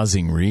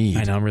amazing read.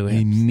 I know,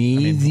 really.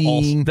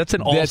 Amazing. That's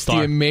an all-star. That's the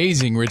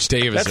amazing Rich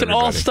Davis. That's an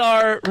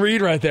all-star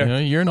read right there. You know,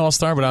 you're an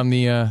all-star, but I'm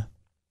the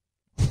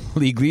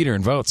league leader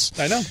in votes.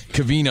 I know.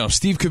 Covino.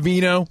 Steve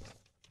Covino.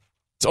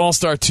 It's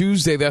All-Star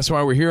Tuesday. That's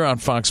why we're here on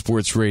Fox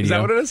Sports Radio. Is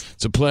that what it is?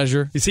 It's a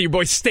pleasure. You see your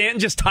boy Stanton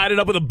just tied it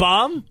up with a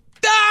bomb?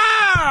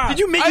 Ah!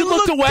 You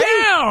looked away?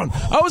 Down.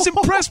 I was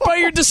impressed by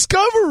your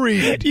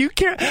discovery. You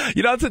can't.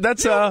 You know,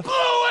 that's blew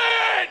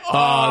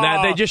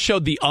it! They just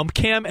showed the ump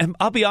cam, and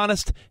I'll be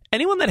honest,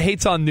 anyone that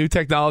hates on new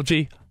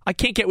technology, I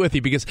can't get with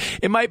you because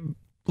it might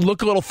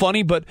look a little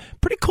funny, but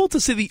pretty cool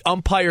to see the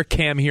umpire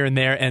cam here and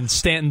there, and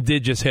Stanton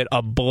did just hit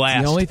a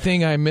blast. The only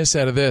thing I miss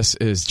out of this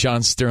is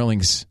John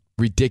Sterling's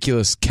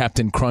ridiculous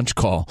Captain Crunch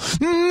call.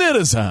 Net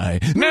is high,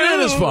 net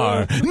is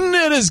far,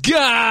 net is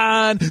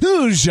gone.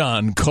 Who's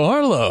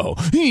Giancarlo?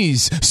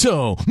 He's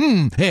so,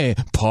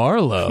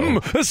 Parlo.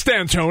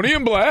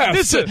 Stantonian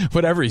blast.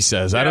 Whatever he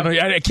says. I don't know.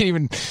 I can't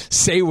even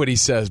say what he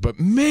says,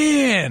 but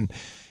man...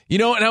 You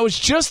know, and I was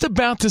just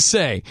about to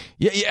say,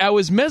 I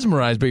was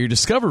mesmerized by your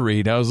Discover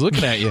read. I was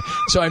looking at you,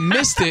 so I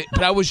missed it,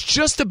 but I was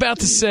just about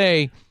to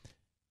say,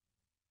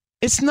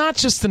 it's not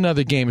just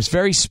another game. It's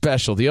very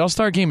special. The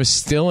All-Star Game is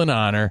still an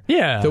honor.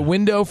 Yeah. The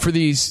window for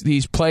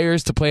these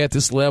players to play at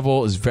this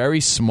level is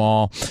very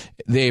small.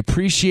 They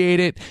appreciate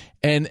it,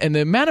 and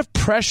the amount of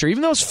pressure,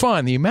 even though it's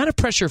fun, the amount of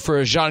pressure for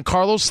a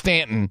Giancarlo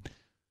Stanton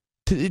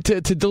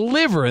to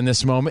deliver in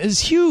this moment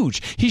is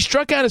huge. He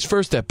struck out his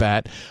first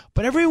at-bat,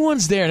 but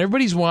everyone's there and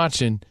everybody's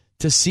watching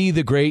to see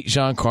the great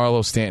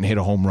Giancarlo Stanton hit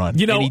a home run.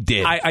 You know, and he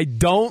did. I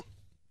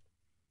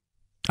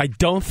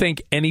don't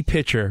think any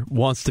pitcher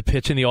wants to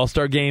pitch in the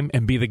All-Star Game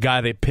and be the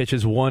guy that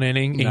pitches one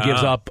inning and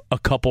gives up a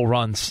couple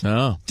runs.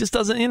 No. Just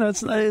doesn't,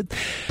 it's not.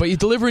 But you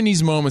deliver in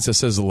these moments, that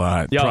says a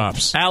lot.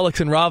 Props. Alex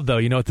and Rob, though,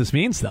 you know what this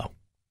means, though?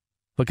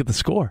 Look at the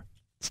score.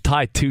 It's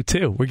tied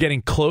 2-2. We're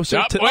getting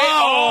closer to...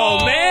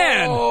 Oh,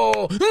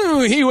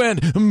 man! He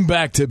went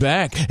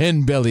back-to-back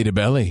and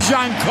belly-to-belly.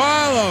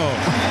 Giancarlo,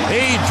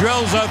 he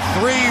drills a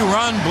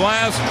 3-run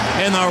blast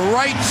in the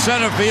right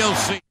center field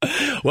seat.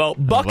 Well,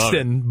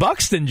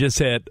 Buxton just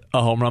hit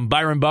a home run,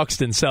 Byron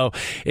Buxton. So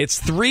it's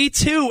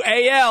 3-2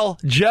 AL,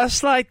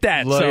 just like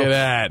that. Look at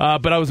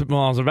that. But I was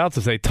about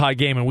to say tie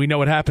game, and we know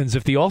what happens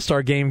if the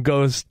All-Star Game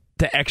goes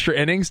to extra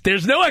innings.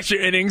 There's no extra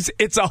innings.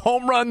 It's a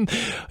home run.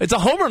 It's a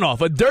home run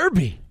off, a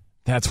derby.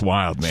 That's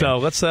wild, man. So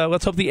let's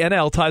hope the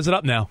NL ties it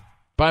up now.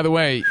 By the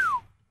way,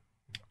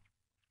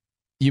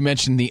 you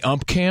mentioned the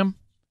ump cam.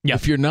 Yeah.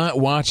 If you're not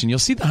watching, you'll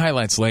see the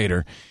highlights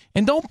later.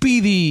 And don't be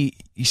the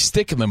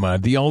stick in the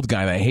mud, the old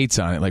guy that hates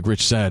on it, like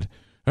Rich said.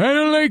 I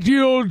don't like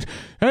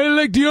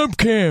the ump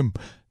cam.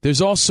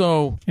 There's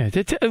also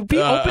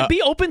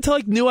be open to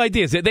like new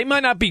ideas. They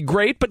might not be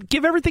great, but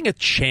give everything a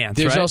chance.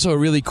 There's also a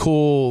really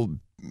cool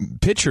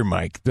pitcher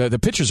mic. The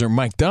pitchers are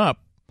mic'd up,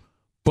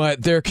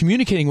 but they're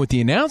communicating with the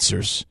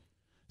announcers.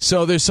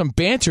 So there's some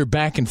banter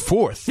back and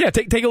forth. Yeah,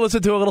 take a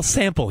listen to a little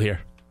sample here.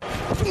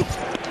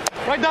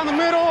 Right down the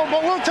middle,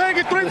 but we'll take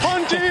it 3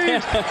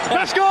 punches.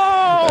 Let's go.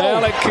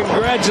 Alec,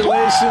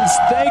 congratulations.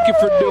 Thank you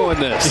for doing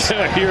this.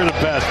 Yeah, you're the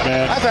best,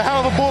 man. That's a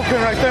hell of a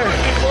bullpen right there.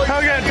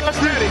 Hell yeah,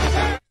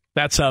 Dusty.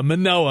 That's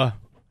Manoah.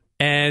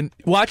 And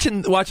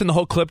watching the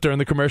whole clip during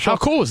the commercial. How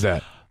cool is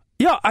that?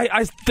 Yeah,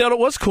 I thought it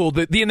was cool.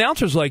 The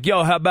announcer's like,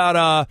 yo, how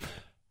about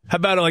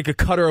like a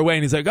cutter away?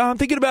 And he's like, I'm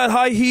thinking about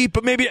high heat,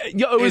 but maybe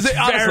it's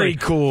very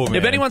cool, man.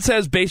 If anyone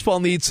says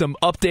baseball needs some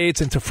updates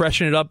and to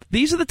freshen it up,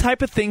 these are the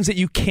type of things that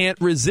you can't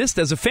resist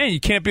as a fan. You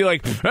can't be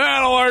like,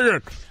 I don't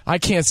like it. I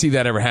can't see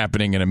that ever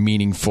happening in a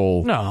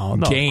meaningful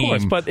game.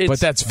 Of course, but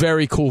that's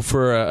very cool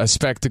for a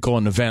spectacle,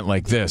 an event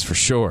like this, for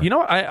sure. You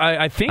know,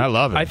 I think I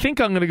love it. I think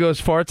I'm going to go as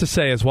far to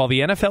say as while the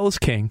NFL is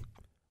king,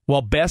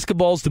 while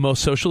basketball is the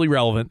most socially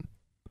relevant.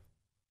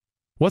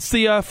 What's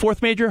the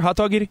fourth major? Hot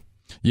dog eating?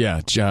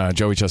 Yeah,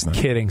 Joey Chestnut.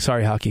 Kidding.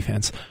 Sorry, hockey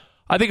fans.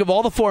 I think of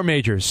all the 4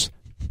 majors,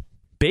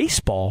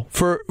 baseball,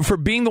 for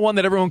being the one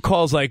that everyone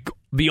calls like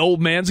the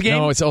old man's game.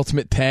 No, it's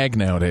ultimate tag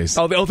nowadays.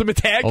 Oh, the ultimate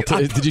tag?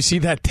 Did you see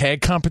that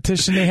tag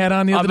competition they had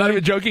on the other night? I'm not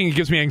even joking. It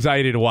gives me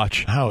anxiety to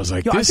watch. I was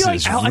like, this is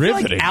riveting. I feel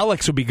like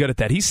Alex would be good at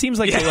that. He seems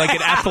like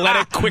an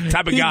athletic, quick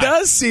type of guy. He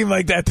does seem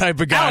like that type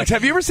of guy. Alex,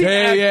 have you ever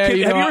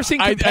seen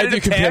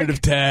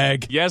competitive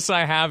tag? Yes,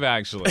 I have,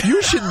 actually.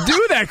 You should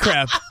do that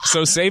crap.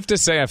 So safe to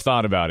say I've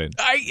thought about it.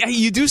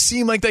 You do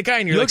seem like that guy,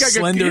 and you're like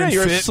slender and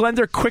you're fit. a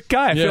slender, quick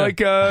guy. I feel like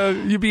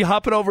you'd be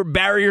hopping over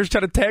barriers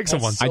trying to tag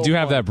someone. I do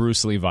have that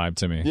Bruce Lee vibe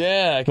to me.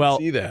 Yeah, I can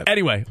see that.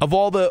 Anyway, of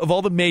all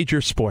the major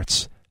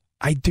sports,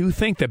 I do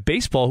think that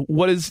baseball,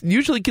 what is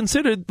usually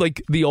considered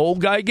like the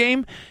old guy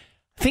game,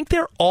 I think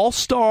their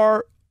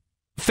all-star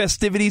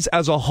festivities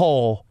as a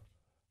whole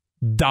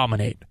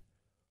dominate.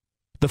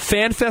 The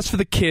Fan Fest for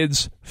the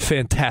kids,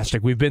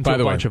 fantastic. We've been to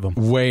a bunch of them.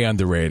 Way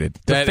underrated.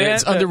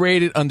 It's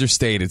underrated,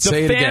 understated.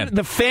 Say it again.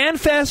 The Fan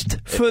Fest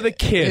for the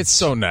kids. It's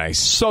so nice.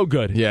 So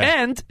good. Yeah.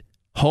 And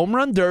Home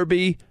Run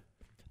Derby,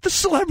 the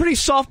celebrity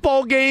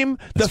softball game,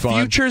 the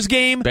futures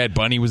game. Bad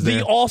Bunny was there.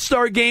 The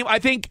All-Star game. I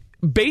think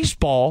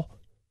baseball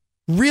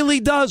really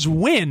does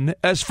win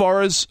as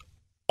far as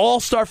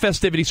all-star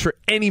festivities for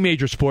any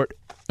major sport.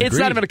 It's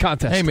not even a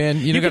contest. Hey, man,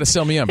 you got to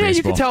sell me on baseball.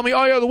 You can tell me,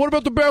 what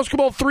about the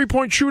basketball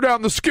three-point shootout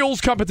and the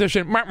skills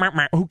competition?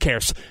 Who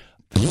cares?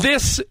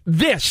 This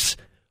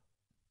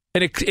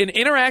an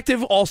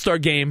interactive all-star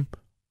game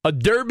a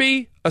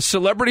derby, a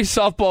celebrity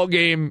softball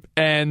game,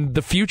 and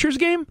the Futures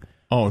game.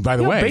 Oh, and by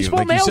the way, baseball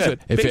like nails you said, it.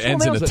 if Baseball it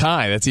ends in a nails it.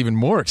 tie, that's even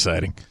more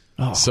exciting.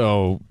 Oh.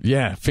 So,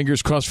 yeah,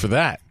 fingers crossed for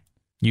that.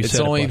 It's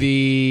said it, only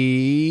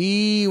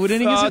buddy. what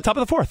inning is it? Top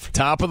of the fourth.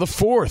 Top of the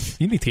fourth.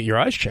 You need to get your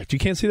eyes checked. You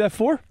can't see that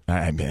four? You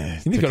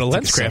need to go to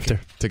LensCrafter.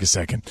 Take a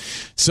second.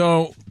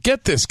 So,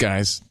 get this,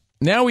 guys.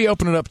 Now we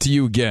open it up to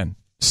you again.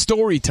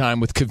 Story time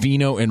with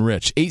Covino and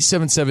Rich.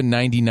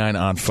 877-99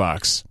 on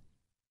Fox.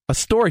 A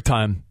story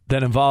time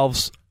that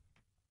involves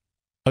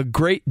a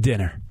great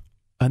dinner,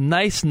 a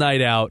nice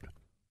night out.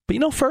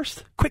 But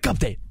first, quick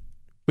update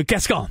with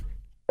Gascon.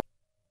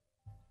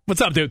 What's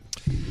up, dude?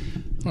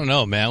 I don't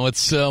know, man.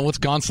 What's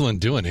Gonsolin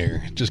doing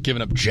here? Just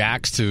giving up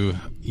jacks to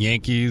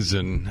Yankees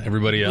and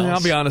everybody else?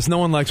 I'll be honest. No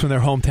one likes when their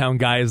hometown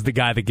guy is the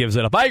guy that gives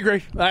it up. I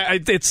agree.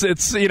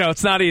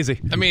 It's not easy.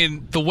 I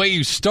mean, the way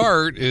you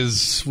start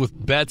is with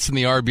Betts in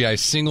the RBI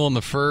single in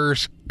the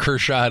first.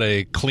 Kershaw had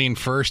a clean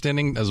first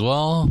inning as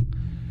well.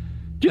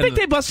 Do you think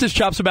they bust his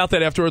chops about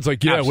that afterwards?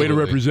 Like, yeah, Absolutely.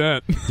 way to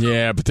represent.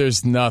 Yeah, but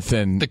there's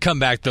nothing the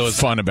comeback, though, is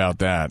fun about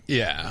that.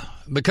 Yeah.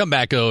 The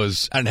comeback, though,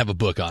 is I didn't have a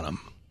book on him.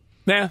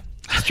 Yeah,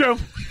 it's true.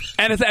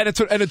 and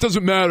it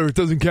doesn't matter. It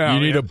doesn't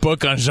count. You need a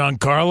book on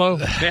Giancarlo?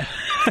 Yeah.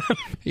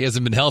 He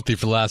hasn't been healthy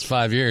for the last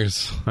 5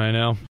 years. I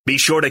know. Be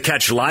sure to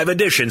catch live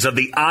editions of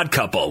The Odd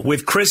Couple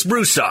with Chris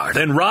Broussard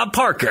and Rob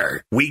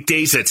Parker.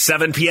 Weekdays at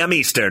 7 p.m.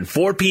 Eastern,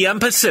 4 p.m.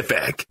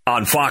 Pacific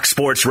on Fox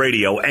Sports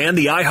Radio and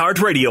the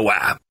iHeartRadio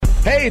app.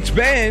 Hey, it's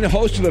Ben,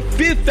 host of The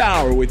Fifth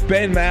Hour with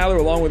Ben Maller,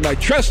 along with my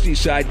trusty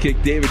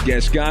sidekick, David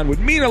Gascon. Would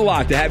mean a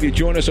lot to have you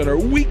join us on our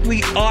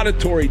weekly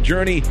auditory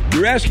journey.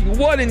 You're asking,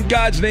 what in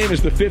God's name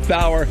is The Fifth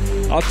Hour?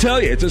 I'll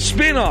tell you, it's a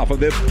spin-off of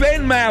The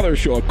Ben Maller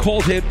Show, a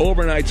cult hit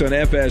overnights on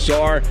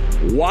FSR.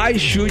 Why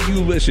should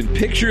you listen?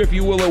 Picture, if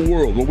you will, a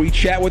world where we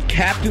chat with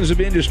captains of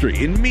industry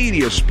in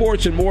media,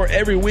 sports, and more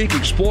every week.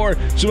 Explore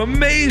some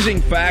amazing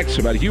facts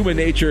about human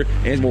nature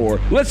and more.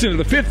 Listen to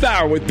The Fifth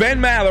Hour with Ben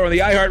Maller on the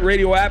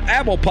iHeartRadio app,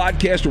 Apple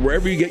Podcast, or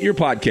wherever you get your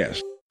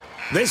podcast.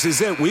 This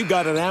is it. We've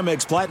got an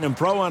Amex Platinum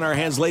Pro on our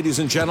hands, ladies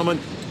and gentlemen.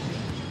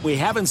 We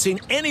haven't seen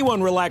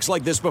anyone relax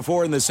like this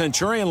before in the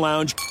Centurion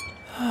Lounge.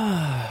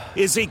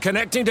 Is he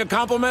connecting to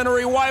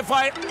complimentary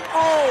Wi-Fi?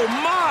 Oh,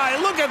 my.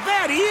 Look at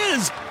that. He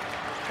is.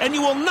 And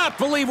you will not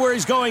believe where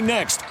he's going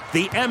next.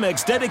 The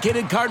Amex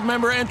dedicated card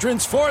member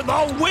entrance for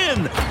the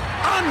win.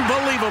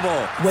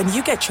 Unbelievable. When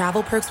you get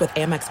travel perks with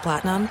Amex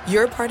Platinum,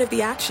 you're part of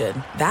the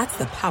action. That's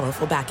the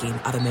powerful backing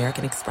of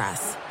American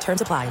Express.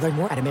 Terms apply. Learn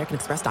more at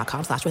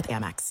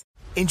americanexpress.com/withAmex.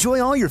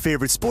 Enjoy all your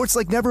favorite sports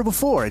like never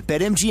before at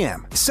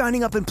BetMGM.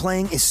 Signing up and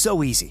playing is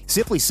so easy.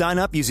 Simply sign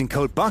up using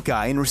code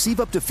Buckeye and receive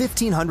up to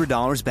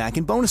 $1,500 back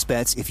in bonus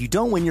bets if you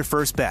don't win your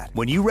first bet.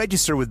 When you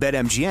register with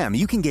BetMGM,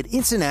 you can get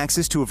instant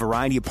access to a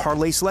variety of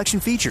parlay selection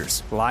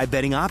features, live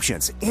betting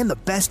options, and the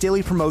best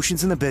daily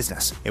promotions in the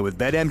business. And with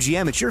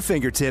BetMGM at your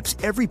fingertips,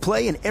 every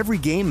play and every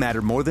game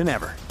matter more than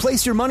ever.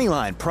 Place your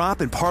moneyline,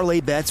 prop, and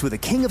parlay bets with the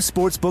king of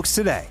sportsbooks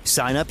today.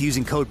 Sign up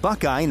using code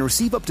Buckeye and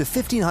receive up to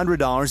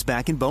 $1,500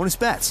 back in bonus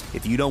bets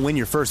if you don't win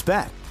your first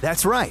bet.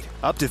 That's right,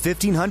 up to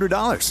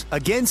 $1,500.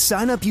 Again,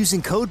 sign up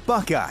using code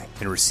Buckeye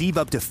and receive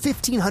up to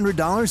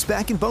 $1,500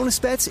 back in bonus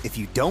bets if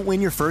you don't win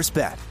your first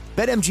bet.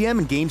 BetMGM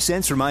and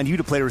GameSense remind you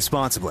to play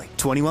responsibly.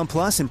 21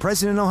 plus and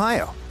present in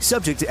Ohio.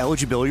 Subject to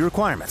eligibility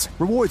requirements.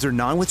 Rewards are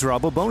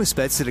non-withdrawable bonus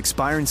bets that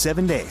expire in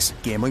 7 days.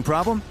 Gambling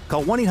problem?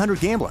 Call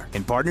 1-800-GAMBLER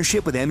in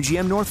partnership with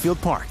MGM Northfield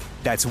Park.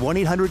 That's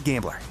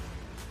 1-800-GAMBLER.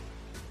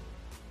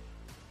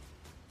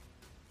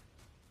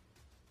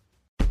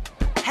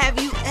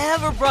 Have you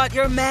ever brought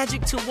your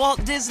magic to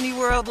Walt Disney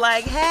World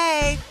like,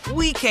 hey,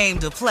 we came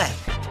to play?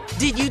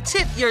 Did you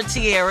tip your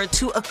tiara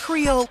to a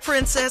Creole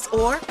princess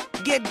or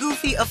get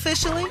goofy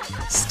officially?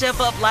 Step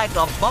up like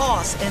a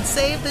boss and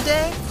save the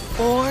day?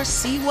 Or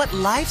see what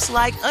life's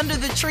like under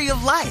the tree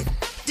of life?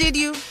 Did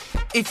you?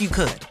 If you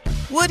could.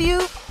 Would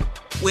you?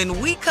 When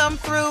we come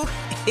through,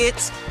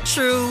 it's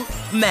true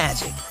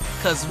magic.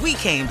 'Cause we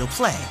came to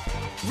play.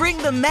 Bring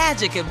the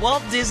magic at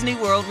Walt Disney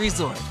World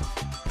Resort.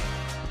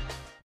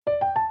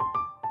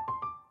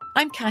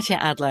 I'm Katya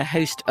Adler,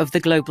 host of The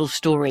Global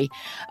Story.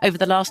 Over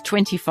the last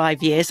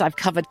 25 years, I've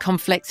covered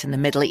conflicts in the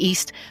Middle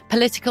East,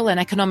 political and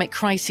economic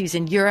crises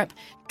in Europe,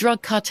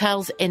 drug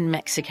cartels in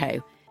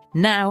Mexico.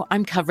 Now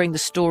I'm covering the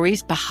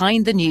stories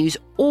behind the news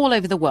all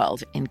over the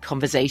world in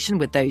conversation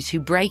with those who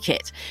break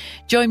it.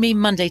 Join me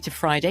Monday to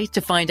Friday to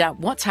find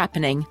out what's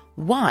happening,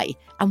 why,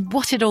 and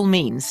what it all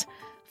means.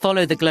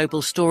 Follow The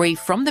Global Story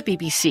from the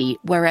BBC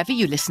wherever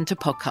you listen to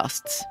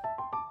podcasts.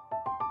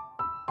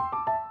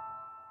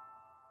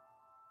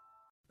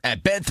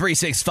 At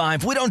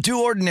Bet365, we don't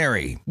do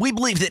ordinary. We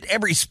believe that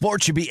every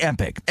sport should be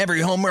epic.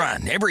 Every home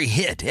run, every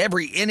hit,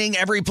 every inning,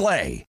 every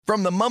play.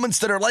 From the moments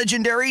that are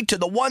legendary to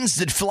the ones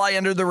that fly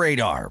under the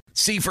radar.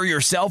 See for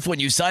yourself when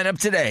you sign up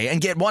today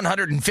and get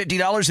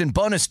 $150 in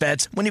bonus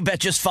bets when you bet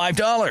just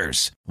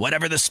 $5.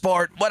 Whatever the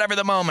sport, whatever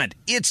the moment,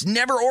 it's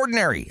never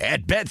ordinary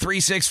at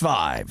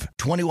Bet365.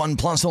 21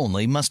 plus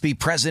only. Must be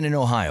present in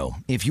Ohio.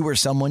 If you or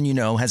someone you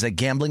know has a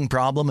gambling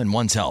problem and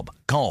wants help,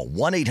 call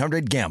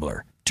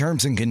 1-800-GAMBLER.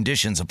 Terms and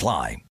conditions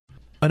apply.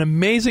 An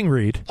amazing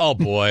read. Oh,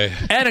 boy.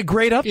 And a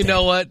great update. You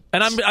know what?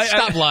 And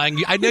Stop lying.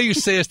 I know you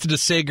say this to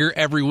DeSager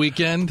every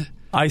weekend.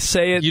 I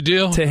say it you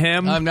do? To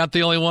him. I'm not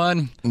the only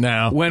one.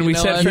 No. When we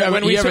said you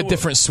have a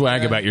different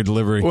swag about your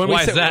delivery.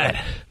 Why is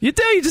that? You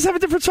do. You just have a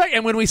different swag.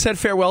 And when we said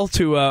farewell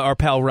to our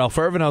pal Ralph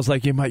Irvin, I was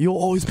like, you'll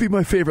always be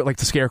my favorite, like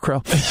the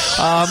Scarecrow.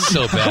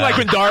 So bad. Like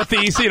when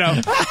Dorothy's,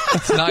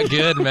 It's not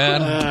good,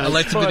 man. I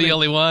like to be the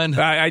only one.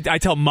 I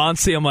tell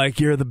Monty, I'm like,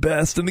 you're the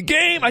best in the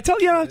game. I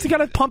tell you, you got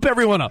to pump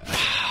everyone up.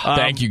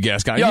 Thank you,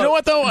 Gascon. You know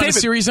what, though? On a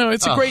serious note,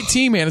 it's a great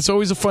team, man. It's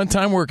always a fun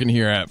time working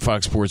here at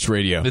Fox Sports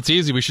Radio. It's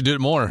easy. We should do it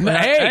more.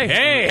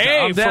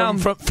 Hey, I'm down.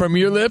 From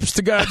your lips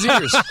to God's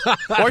ears.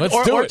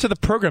 or to the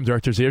program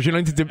director's ears. You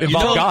don't need to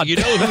involve God. You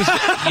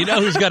know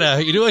who's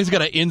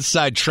got an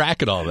inside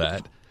track at all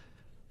that?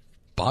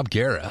 Bob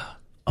Guerra.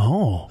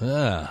 Oh.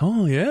 Yeah.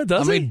 Oh, yeah,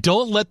 does he? I mean,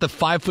 don't let the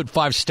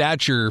 5'5"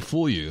 stature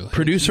fool you.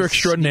 Producer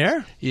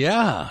extraordinaire?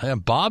 Yeah.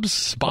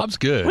 Bob's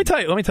good.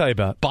 Let me tell you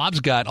about. Bob's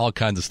got all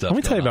kinds of stuff. Let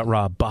me tell you about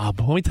Rob. Bob.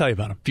 Let me tell you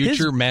about him.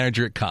 Future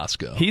manager at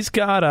Costco. He's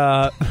got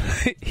a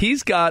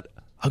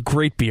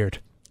great beard.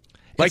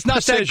 It's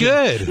not precision.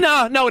 That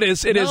good. No, it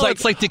is.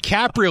 It's like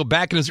DiCaprio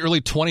back in his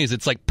early 20s.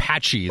 It's like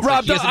patchy. It's Rob,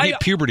 like he hasn't hit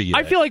puberty yet.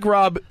 I feel like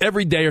Rob,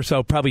 every day or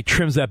so, probably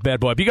trims that bad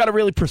boy. But you got a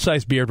really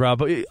precise beard,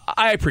 Rob.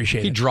 I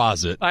appreciate it. He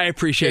draws it. I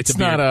appreciate it's the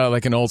beard. It's not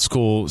like an old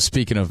school,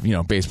 speaking of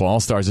baseball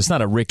all-stars, it's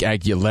not a Rick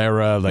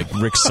Aguilera, like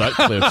Rick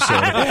Sutcliffe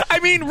sort of.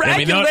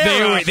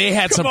 Aguilera. They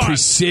had some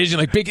precision.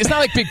 It's not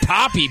like Big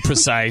Papi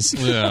precise,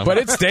 but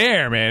it's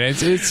there, man.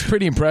 It's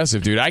pretty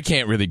impressive, dude. I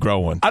can't really grow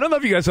one. I don't know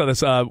if you guys saw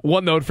this.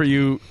 One note for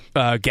you,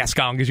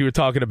 Gascon, because you were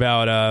talking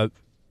about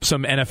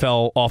some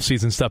NFL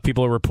offseason stuff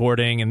people are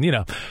reporting, and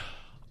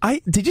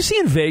did you see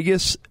in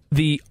Vegas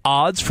the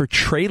odds for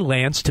Trey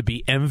Lance to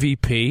be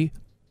MVP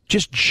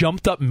just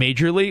jumped up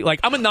majorly?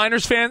 Like, I'm a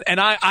Niners fan, and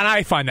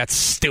I find that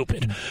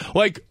stupid.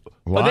 Like,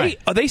 why?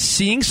 Are they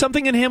seeing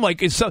something in him? Like,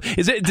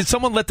 did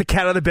someone let the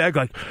cat out of the bag?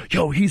 Like,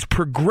 he's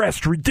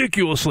progressed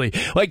ridiculously.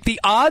 Like, the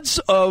odds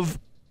of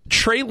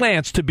Trey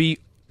Lance to be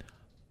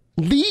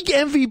league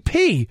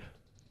MVP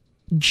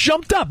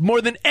jumped up more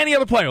than any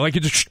other player. Like,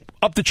 it just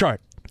up the chart.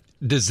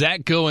 Does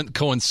that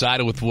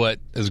coincide with what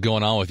is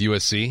going on with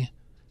USC?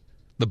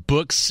 The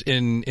books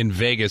in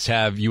Vegas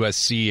have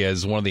USC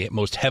as one of the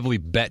most heavily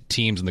bet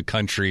teams in the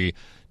country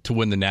to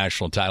win the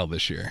national title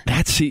this year.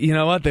 You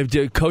know what? They've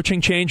done a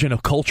coaching change and a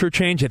culture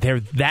change.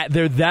 They're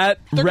that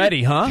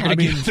ready, huh?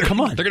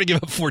 Come on. They're going to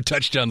give up 4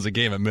 touchdowns a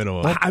game at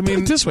minimum. Put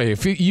it this way,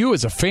 if you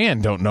as a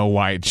fan don't know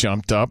why it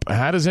jumped up,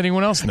 how does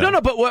anyone else know? No,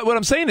 but what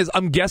I'm saying is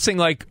I'm guessing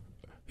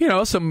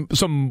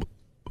some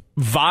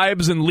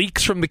vibes and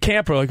leaks from the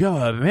camp are like,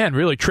 oh man,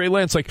 really, Trey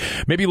Lance, like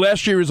maybe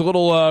last year was a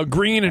little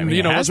green, and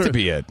it has to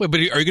be it. Wait, but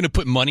are you going to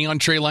put money on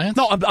Trey Lance?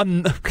 No,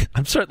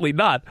 I'm certainly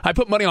not. I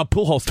put money on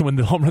Pujols to win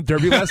the home run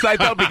derby last night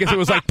though, because it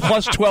was like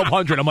plus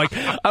 1,200. I'm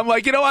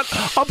like, you know what?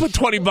 I'll put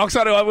 $20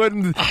 on it. I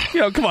wouldn't,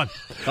 come on.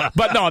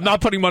 But no, I'm not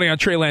putting money on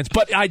Trey Lance.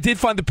 But I did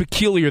find it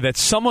peculiar that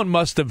someone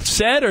must have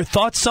said or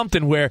thought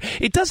something where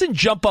it doesn't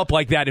jump up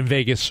like that in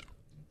Vegas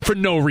for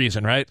no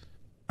reason, right?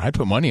 I'd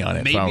put money on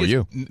it if I were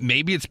you.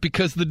 Maybe it's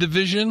because of the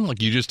division.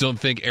 Like, you just don't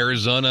think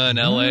Arizona and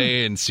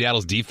L.A. and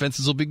Seattle's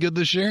defenses will be good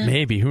this year?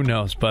 Maybe. Who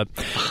knows? But,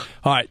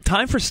 all right,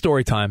 time for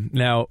story time.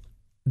 Now,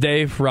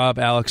 Dave, Rob,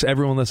 Alex,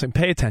 everyone listening,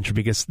 pay attention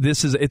because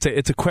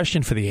it's a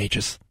question for the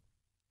ages.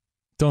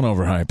 Don't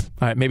overhype.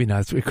 All right, maybe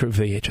not. It's for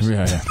the ages.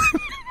 Yeah.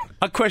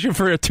 A question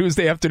for a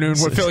Tuesday afternoon.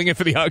 We're filling in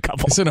for the Odd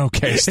Couple. It's an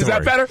okay story. Is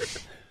that better?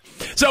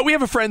 So we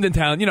have a friend in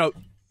town,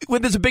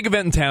 when there's a big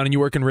event in town and you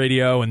work in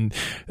radio and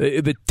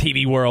the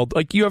TV world,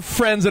 like you have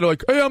friends that are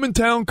like, hey, I'm in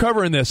town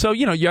covering this. So,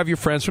 you have your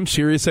friends from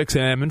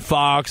SiriusXM and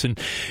Fox and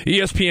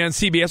ESPN,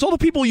 CBS. All the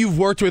people you've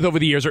worked with over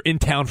the years are in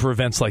town for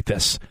events like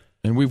this.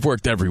 And we've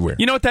worked everywhere.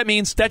 You know what that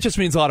means? That just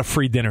means a lot of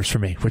free dinners for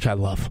me, which I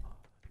love.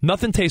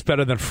 Nothing tastes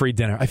better than a free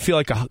dinner. I feel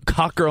like a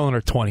hot girl in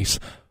her 20s.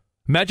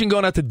 Imagine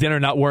going out to dinner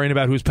not worrying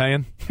about who's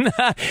paying.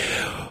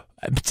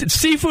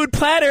 Seafood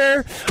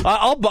platter.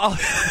 I'll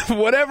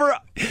whatever.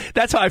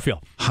 That's how I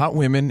feel. Hot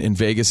women in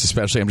Vegas,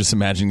 especially. I'm just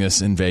imagining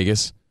this in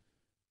Vegas.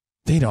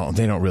 They don't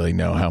really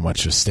know how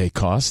much a steak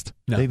costs.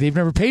 No. They've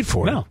never paid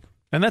for it. No,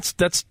 and that's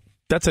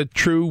a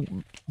true.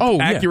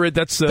 Accurate.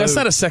 Yeah. That's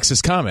not a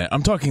sexist comment.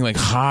 I'm talking like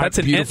hot,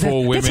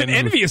 beautiful women. That's an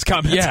envious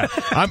comment. Yeah,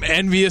 I'm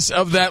envious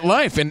of that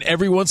life, and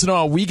every once in a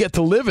while we get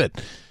to live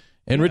it.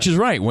 And Rich is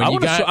right.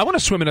 I want to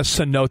swim in a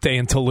cenote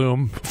in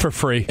Tulum for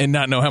free and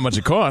not know how much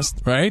it costs,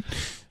 right?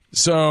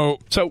 So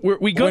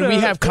we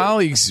have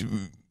colleagues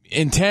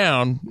in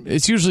town,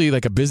 it's usually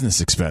like a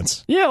business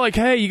expense. Yeah, like,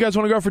 hey, you guys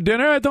want to go out for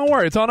dinner? Don't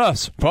worry, it's on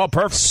us. Oh,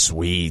 perfect.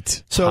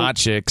 Sweet. So hot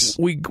chicks.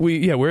 We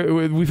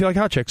feel like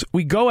hot chicks.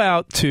 We go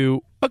out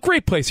to a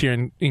great place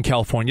here in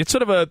California. It's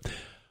sort of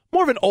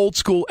more of an old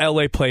school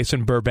LA place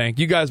in Burbank.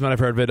 You guys might have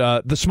heard of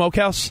it. The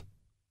Smokehouse.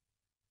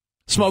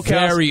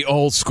 Very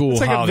old school.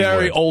 It's like Hollywood. A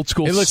very old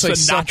school. It looks like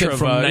something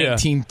from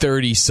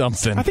 1930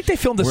 something. I think they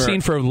filmed a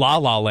scene for La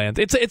La Land.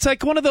 It's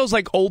like one of those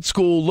like old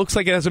school. Looks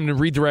like it hasn't been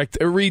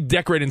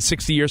redecorated in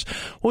 60 years.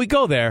 Well, we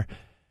go there,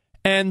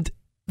 and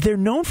they're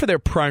known for their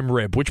prime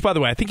rib, which, by the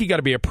way, I think you got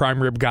to be a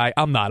prime rib guy.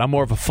 I'm not. I'm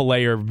more of a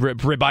filet or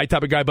ribeye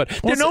type of guy, but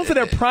they're known for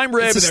their prime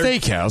rib. It's a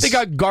steakhouse. They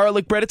got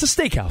garlic bread. It's a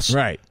steakhouse.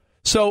 Right.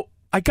 So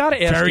I got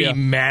to ask you. Very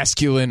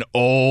masculine,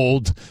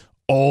 old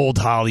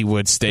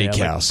Hollywood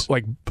steakhouse.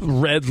 Like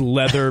red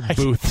leather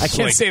booths. I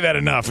can't say that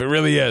enough. It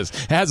really is.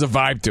 It has a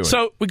vibe to it.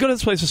 So we go to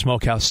this place, a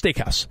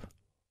steakhouse.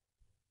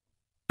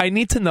 I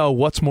need to know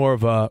what's more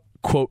of a,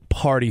 quote,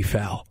 party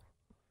foul.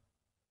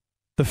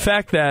 The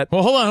fact that...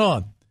 Well, hold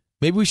on.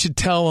 Maybe we should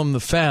tell them the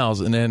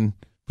fouls, and then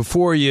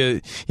before you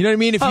know what I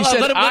mean? If you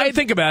said, let him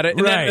think about it,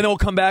 and, right. then we'll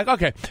come back.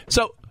 Okay,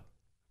 so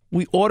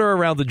we order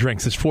around the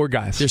drinks. There's 4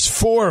 guys. There's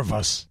 4 of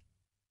us.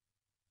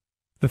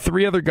 The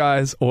 3 other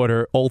guys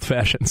order old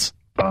fashions.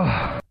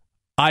 I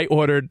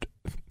ordered...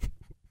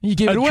 You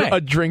gave it away.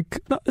 A drink.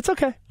 No, it's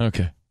okay.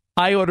 Okay.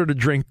 I ordered a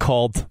drink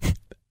called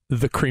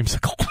the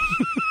Creamsicle.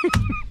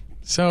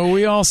 So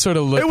we all sort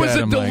of looked at him. It was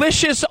a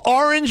delicious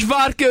orange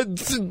vodka,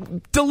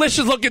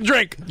 delicious looking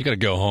drink. You got to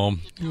go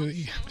home.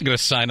 You got to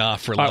sign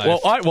off for life.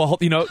 All right,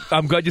 you know,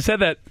 I'm glad you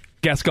said that,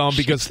 Gascon,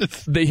 because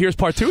here's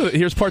part 2.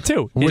 Here's part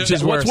 2. Which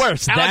is what's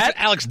worse?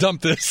 Alex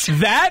dumped this.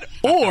 That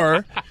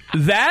or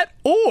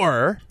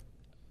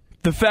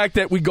the fact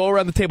that we go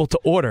around the table to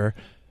order,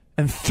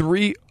 and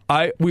we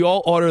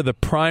all order the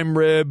prime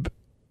rib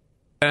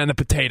and the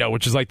potato,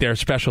 which is like their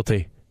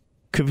specialty.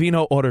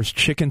 Covino orders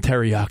chicken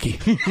teriyaki.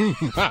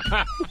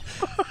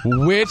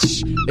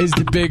 Which is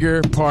the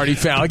bigger party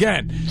foul?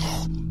 Again,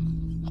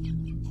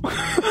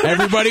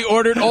 everybody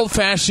ordered old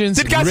fashions.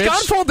 Did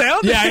Gascon fall down?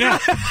 Yeah, I know.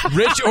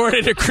 Rich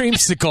ordered a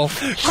creamsicle.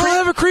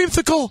 I'll have a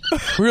creamsicle.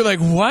 We were like,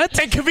 what?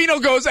 And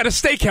Covino goes at a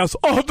steakhouse.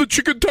 I'll have the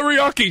chicken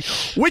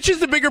teriyaki. Which is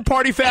the bigger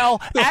party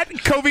foul? At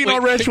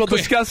Covino Rich, we'll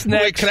discuss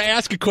next. Wait, can I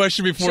ask a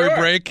question before we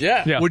break?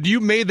 Yeah. When you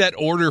made that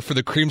order for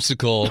the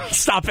creamsicle,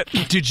 stop it.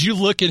 Did you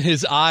look in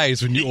his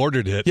eyes when you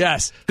ordered it?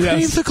 Yes.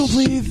 Creamsicle,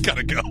 please.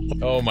 Gotta go.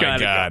 Oh, my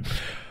God.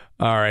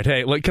 All right.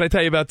 Hey, can I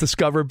tell you about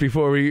Discover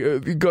before we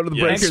go to the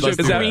break? Is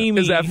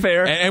that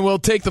fair? And we'll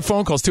take the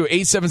phone calls, too.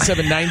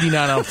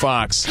 877-99 on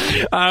Fox.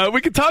 We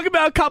could talk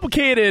about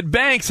complicated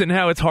banks and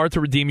how it's hard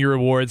to redeem your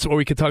rewards, or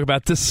we could talk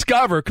about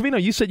Discover.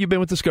 Covino, you said you've been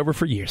with Discover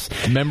for years.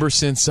 Member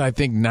since, I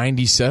think,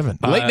 97.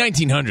 Late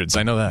 1900s.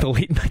 I know that. The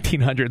late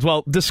 1900s.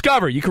 Well,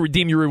 Discover. You can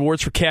redeem your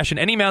rewards for cash in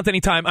any amount,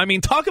 anytime. I mean,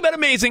 talk about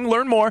amazing.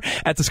 Learn more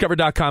at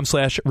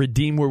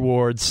discover.com/redeem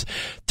rewards.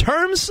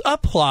 Terms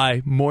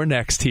apply. More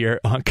next here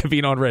on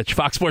Covino and Rich.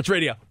 Fox Sports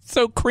Radio.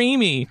 So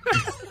creamy.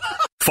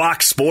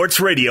 Fox Sports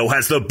Radio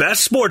has the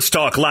best sports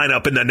talk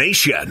lineup in the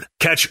nation.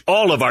 Catch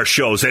all of our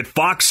shows at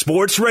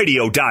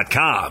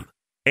foxsportsradio.com.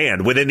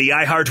 And within the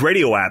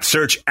iHeartRadio app,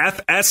 search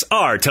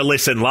FSR to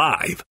listen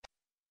live.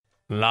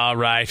 All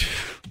right.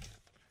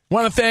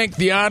 Want to thank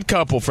The Odd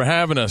Couple for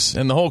having us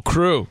and the whole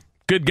crew.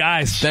 Good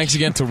guys. Thanks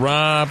again to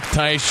Rob,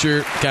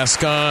 Teicher,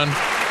 Gascon,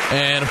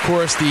 and, of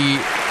course,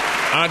 the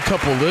Odd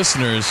Couple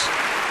listeners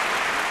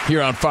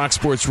here on Fox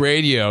Sports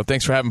Radio.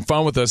 Thanks for having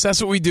fun with us.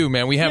 That's what we do,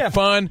 man. We have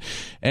fun,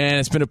 and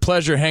it's been a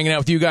pleasure hanging out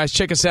with you guys.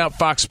 Check us out,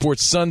 Fox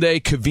Sports Sunday,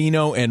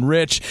 Covino and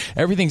Rich.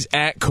 Everything's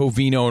at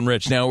Covino and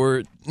Rich. Now, we're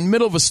in the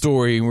middle of a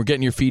story, and we're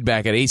getting your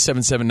feedback at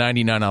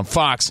 877-99 on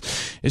Fox.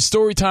 It's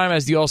story time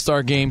as the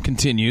All-Star Game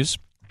continues.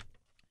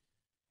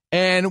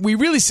 And we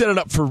really set it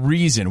up for a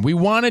reason. We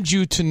wanted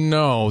you to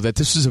know that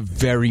this is a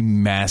very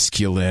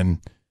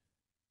masculine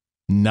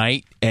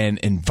night and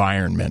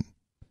environment.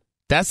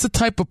 That's the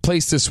type of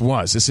place this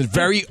was. It's a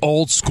very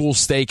old school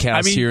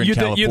steakhouse here in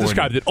California. You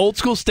described it. Old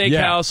school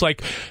steakhouse,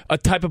 like a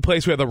type of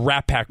place where the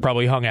Rat Pack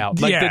probably hung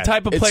out. Like the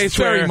type of place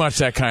where very much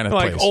that kind of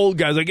like place. Old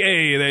guys, like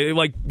they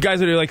like guys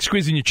that are like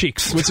squeezing your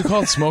cheeks. What's it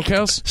called?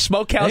 Smokehouse?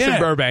 Smokehouse in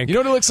Burbank. You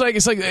know what it looks like?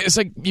 It's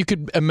like you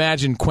could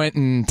imagine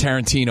Quentin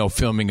Tarantino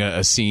filming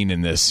a scene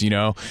in this,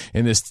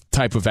 in this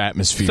type of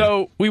atmosphere.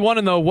 So we want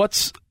to know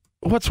what's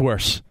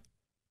worse.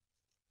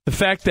 The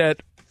fact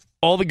that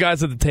all the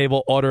guys at the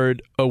table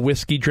ordered a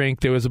whiskey drink.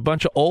 There was a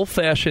bunch of old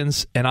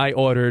fashions, and I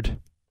ordered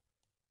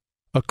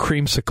a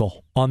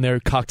creamsicle on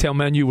their cocktail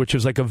menu, which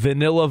was like a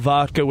vanilla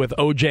vodka with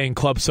OJ and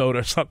club soda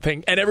or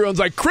something. And everyone's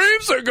like,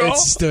 creamsicle! It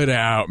stood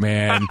out,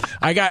 man.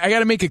 I got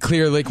to make it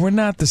clear, like, we're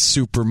not the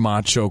super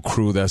macho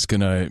crew that's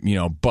going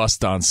to,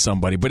 bust on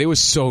somebody, but it was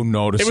so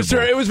noticeable.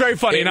 It was very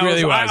funny. It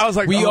really was. I was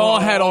like, we all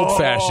had old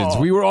fashions.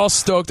 We were all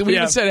stoked. And we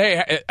even said,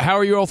 hey, how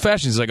are your old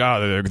fashions? He's like,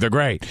 oh, they're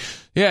great.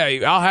 Yeah,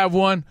 I'll have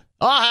one.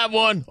 I'll have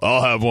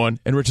one.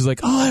 And Rich is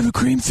like, I'll have a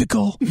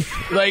creamsicle.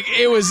 Like,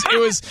 it was,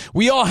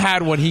 we all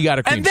had one. He got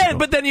a creamsicle.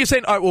 But then you're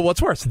saying, all right, well,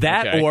 what's worse?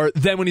 That or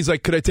then when he's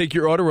like, could I take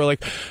your order? We're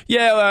like,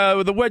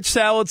 the wedge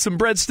salad, some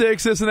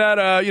breadsticks, this and that,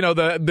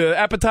 the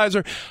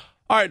appetizer.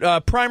 All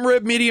right, prime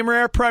rib, medium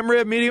rare, prime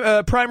rib,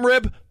 medium, prime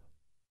rib,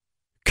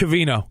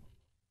 Covino.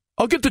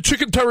 I'll get the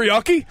chicken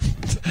teriyaki.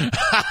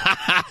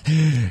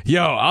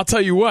 Yo, I'll tell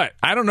you what.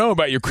 I don't know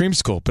about your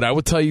creamsicle, but I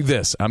will tell you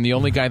this. I'm the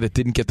only guy that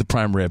didn't get the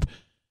prime rib.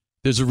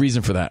 There's a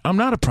reason for that. I'm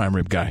not a prime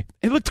rib guy.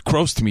 It looked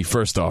gross to me,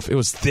 first off. It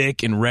was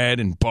thick and red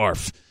and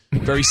barf.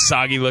 Very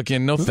soggy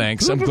looking. No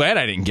thanks. I'm glad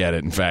I didn't get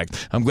it, in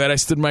fact. I'm glad I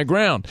stood my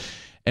ground.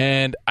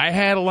 And I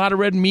had a lot of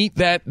red meat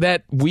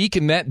that week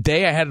and that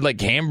day. I had like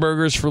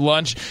hamburgers for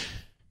lunch.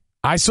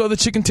 I saw the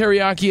chicken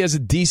teriyaki as a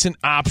decent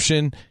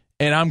option,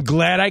 and I'm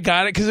glad I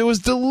got it because it was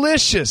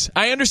delicious.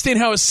 I understand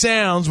how it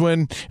sounds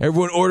when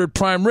everyone ordered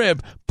prime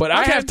rib, but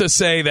I have to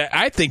say that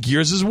I think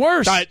yours is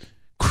worse.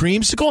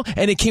 Creamsicle,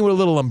 and it came with a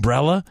little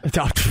umbrella.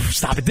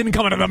 Stop! It didn't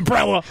come with an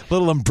umbrella.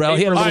 Little umbrella.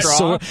 He had a little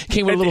sword.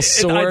 Came with a little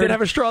sword. I did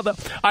have a straw though.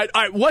 All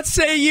right, what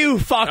say you,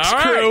 Fox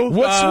crew?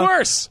 What's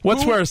worse?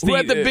 What's worse? Who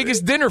had the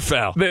biggest dinner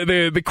foul?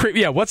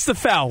 What's the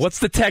foul? What's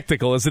the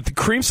technical? Is it the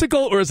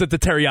creamsicle or is it the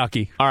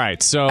teriyaki? All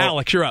right, so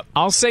Alex, you're up.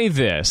 I'll say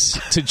this: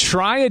 to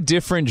try a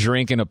different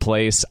drink in a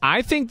place,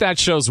 I think that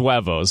shows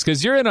huevos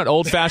because you're in an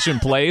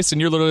old-fashioned place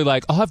and you're literally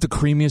like, "I'll have the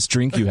creamiest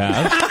drink you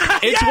have."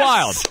 It's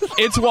wild.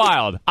 It's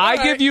wild.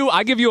 I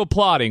give you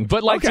applauding,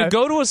 but to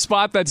go to a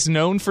spot that's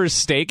known for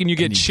steak and you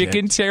get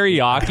chicken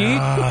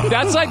teriyaki,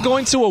 that's like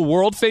going to a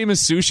world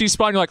famous sushi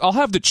spot and you're like, I'll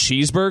have the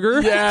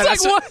cheezeburger. Yeah,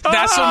 that's what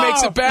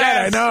makes it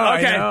bad. Yes.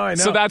 I know.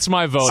 So that's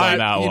my vote on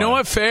that one. You know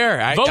what?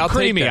 Fair. Vote I'll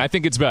creamy. Take that. I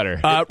think it's better.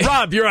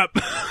 Rob, you're up.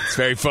 It's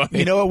very funny.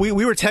 You know what?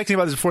 We were texting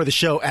about this before the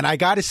show, and I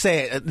got to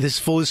say, this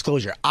full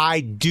disclosure,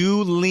 I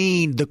do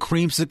lean the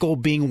creamsicle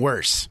being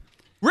worse.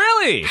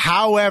 Really?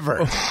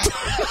 However,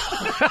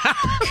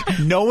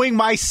 knowing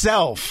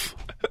myself,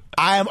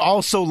 I am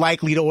also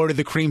likely to order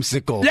the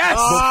creamsicle before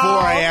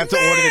I have to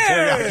order the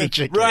teriyaki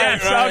chicken.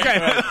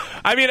 Okay.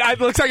 I mean, it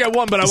looks like I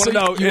won, but I want to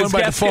know,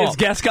 is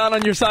Gascon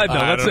on your side, though?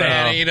 Let's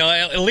say.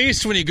 At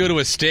least when you go to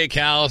a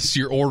steakhouse,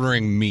 you're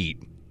ordering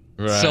meat.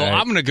 Right. So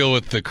I'm going to go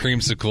with the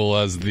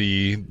creamsicle as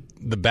the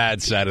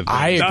bad side of things.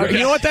 I agree. Okay. You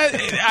know what?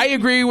 I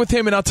agree with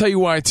him, and I'll tell you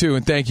why, too.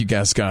 And thank you,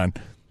 Gascon.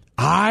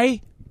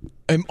 I'm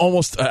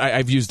almost,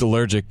 I've used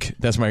allergic.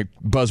 That's my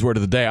buzzword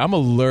of the day. I'm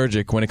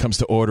allergic when it comes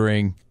to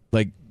ordering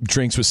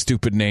drinks with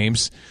stupid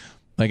names.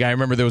 Like, I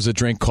remember there was a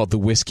drink called the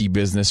Whiskey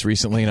Business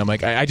recently, and I'm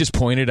like, I just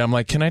pointed. I'm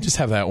like, can I just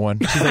have that one?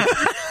 She's like,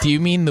 do you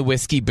mean the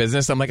Whiskey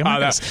Business? I'm like,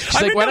 I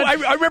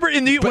remember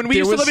when we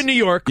used to live in New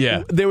York,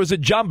 there was a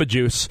Jamba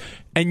Juice,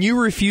 and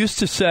you refused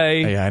to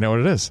say. Yeah, I know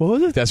what it is. What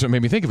was it? That's what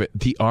made me think of it.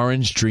 The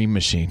Orange Dream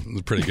Machine.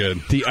 It's pretty good.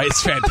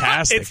 It's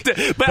fantastic.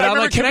 But I'm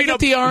like, can I get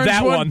the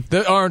orange one?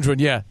 The orange one,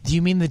 yeah. Do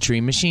you mean the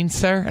Dream Machine,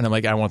 sir? And I'm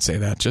like, I won't say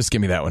that. Just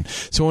give me that one.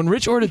 So when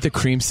Rich ordered the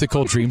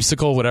creamsicle,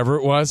 dreamsicle, whatever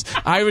it was,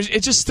 it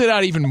just stood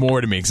out even more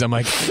to me because I'm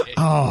like,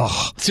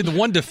 oh. See, the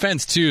one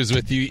defense too is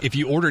if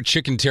you order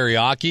chicken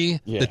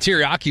teriyaki, the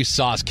teriyaki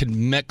sauce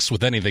can mix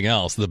with anything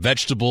else. The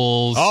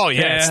vegetables. Oh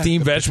yeah,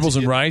 steamed vegetables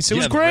and rice. It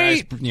was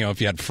great. Rice, if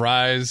you had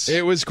fries,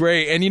 it was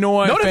great. And you know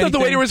what? No, I thought the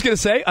waiter was going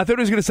to say. I thought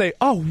he was going to say,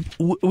 "Oh,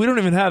 we don't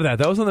even have that.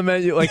 That was on the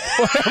menu." Like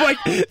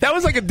that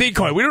was like a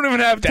decoy. We don't even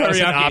have teriyaki. That was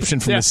an option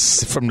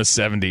from the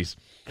 70s.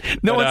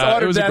 No one's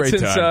ordered that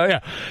since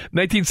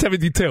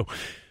 1972.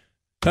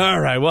 All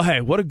right. Well, hey,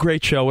 what a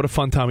great show. What a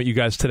fun time with you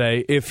guys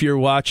today. If you're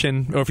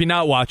watching, or if you're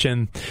not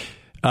watching,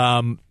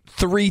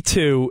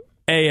 3-2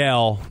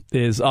 AL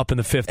is up in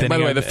the fifth inning. By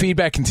the way, the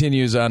feedback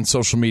continues on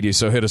social media,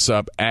 so hit us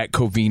up at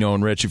Covino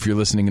and Rich if you're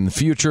listening in the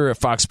future at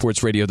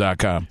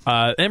foxsportsradio.com.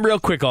 And real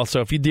quick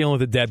also, if you're dealing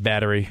with a dead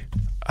battery,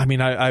 I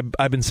mean, I've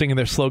been singing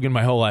their slogan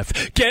my whole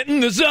life. Get in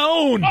the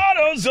zone!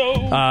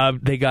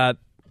 AutoZone! They got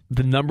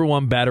the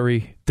 #1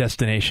 battery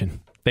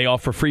destination. They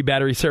offer free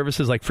battery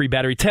services like free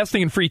battery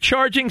testing and free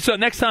charging. So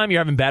next time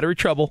you're having battery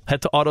trouble,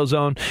 head to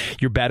AutoZone,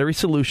 your battery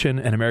solution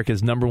and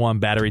America's #1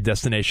 battery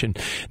destination.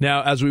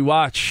 Now, as we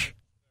watch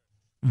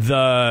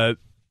the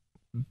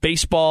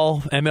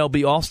baseball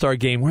MLB All-Star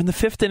game, we're in the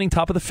fifth inning,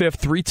 top of the fifth,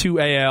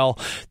 3-2 AL,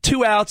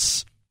 2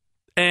 outs.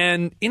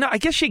 And, I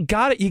guess you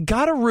got it. You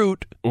got to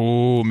root.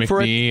 Ooh,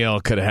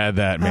 McNeil could have had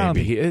that,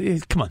 maybe.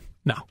 Come on.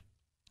 No.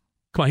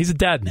 Come on. He's a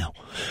dad now.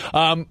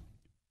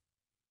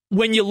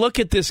 When you look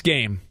at this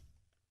game,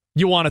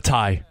 you want a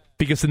tie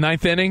because the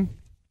ninth inning,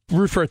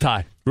 root for a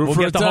tie. We'll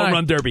get the home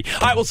run derby.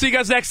 All right, we'll see you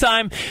guys next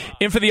time.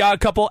 In for the Odd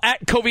Couple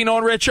at Covino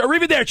and Rich.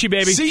 Arrivederci,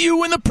 baby. See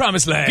you in the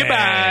promised land.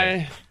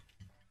 Goodbye.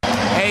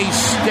 Hey,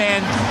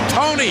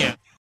 Stantonian.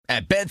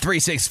 At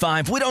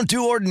Bet365, we don't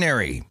do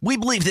ordinary. We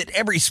believe that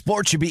every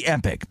sport should be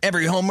epic.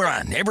 Every home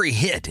run, every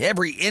hit,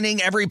 every inning,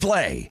 every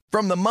play.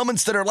 From the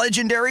moments that are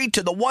legendary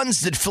to the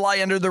ones that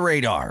fly under the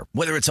radar.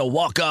 Whether it's a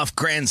walk-off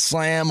grand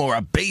slam or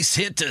a base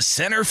hit to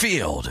center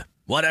field.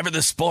 Whatever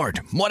the sport,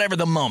 whatever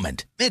the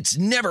moment, it's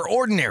never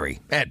ordinary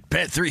at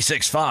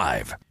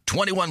Bet365.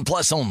 21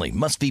 plus only.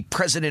 Must be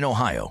present in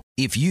Ohio.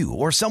 If you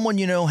or someone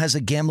you know has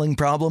a gambling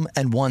problem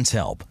and wants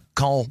help,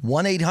 call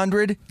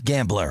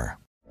 1-800-GAMBLER.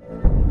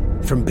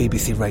 From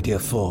BBC Radio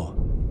 4,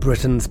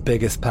 Britain's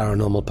biggest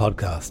paranormal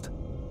podcast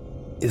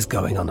is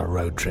going on a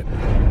road trip.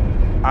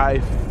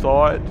 I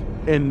thought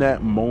in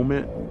that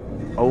moment,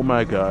 oh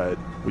my God,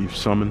 we've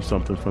summoned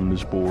something from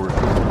this board.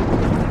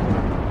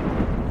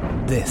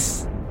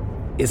 This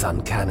is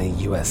Uncanny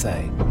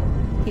USA.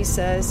 He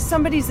says,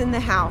 somebody's in the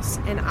house,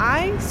 and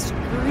I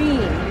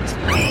screamed.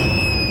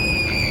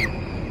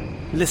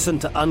 Listen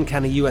to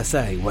Uncanny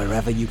USA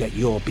wherever you get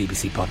your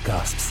BBC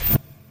podcasts,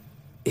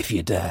 if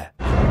you dare.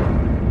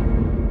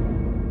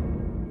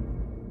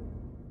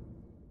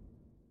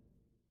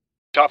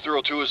 Top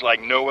Thrill 2 is like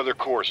no other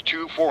course.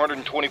 2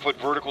 420-foot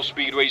vertical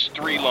speedways,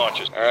 3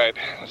 launches. All right,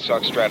 let's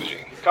talk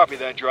strategy. Copy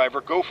that, driver.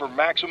 Go for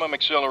maximum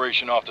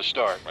acceleration off the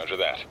start. Roger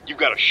that. You've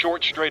got a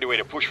short straightaway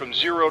to push from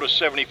 0 to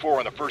 74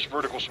 on the first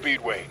vertical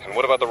speedway. And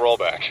what about the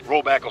rollback?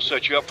 Rollback will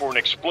set you up for an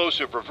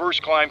explosive reverse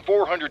climb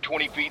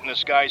 420 feet in the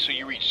sky so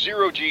you reach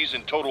 0 G's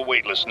in total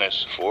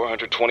weightlessness.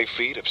 420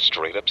 feet of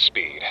straight-up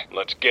speed.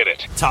 Let's get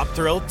it. Top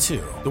Thrill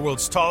 2, the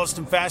world's tallest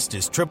and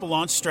fastest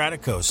triple-launch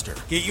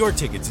Stratocoaster. Get your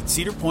tickets at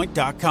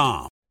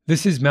cedarpoint.com.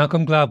 This is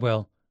Malcolm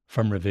Gladwell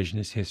from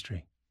Revisionist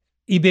History.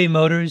 eBay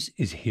Motors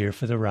is here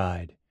for the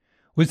ride.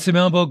 With some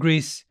elbow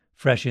grease,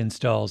 fresh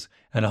installs,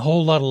 and a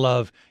whole lot of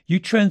love, you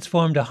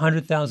transformed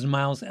 100,000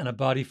 miles and a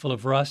body full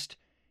of rust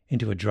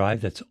into a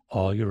drive that's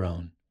all your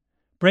own.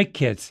 Brake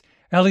kits,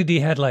 LED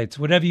headlights,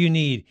 whatever you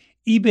need,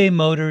 eBay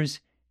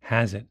Motors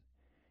has it.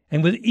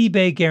 And with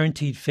eBay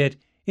Guaranteed Fit,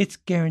 it's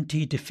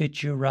guaranteed to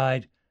fit your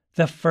ride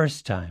the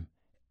first time,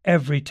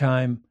 every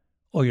time,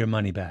 or your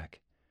money back.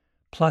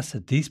 Plus,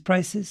 at these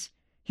prices,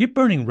 you're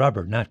burning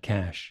rubber, not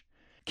cash.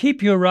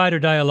 Keep your ride or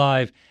die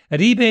alive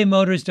at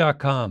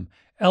ebaymotors.com.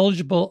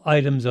 Eligible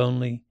items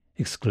only.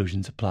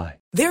 Exclusions apply.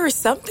 There are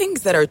some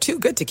things that are too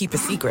good to keep a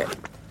secret.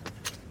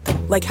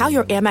 Like how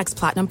your Amex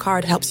Platinum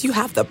card helps you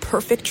have the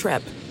perfect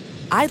trip.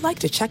 I'd like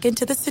to check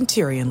into the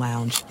Centurion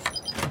Lounge.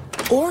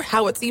 Or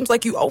how it seems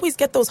like you always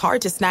get those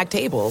hard-to-snag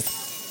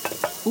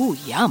tables. Ooh,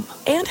 yum.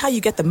 And how you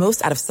get the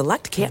most out of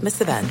select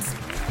can't-miss events.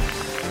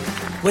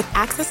 With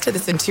access to the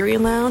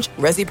Centurion Lounge,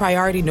 Resi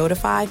Priority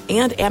Notify,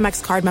 and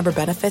Amex card member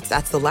benefits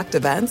at select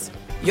events,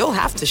 you'll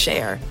have to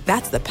share.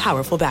 That's the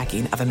powerful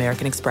backing of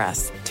American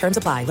Express. Terms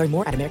apply. Learn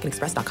more at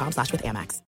americanexpress.com/withAmex.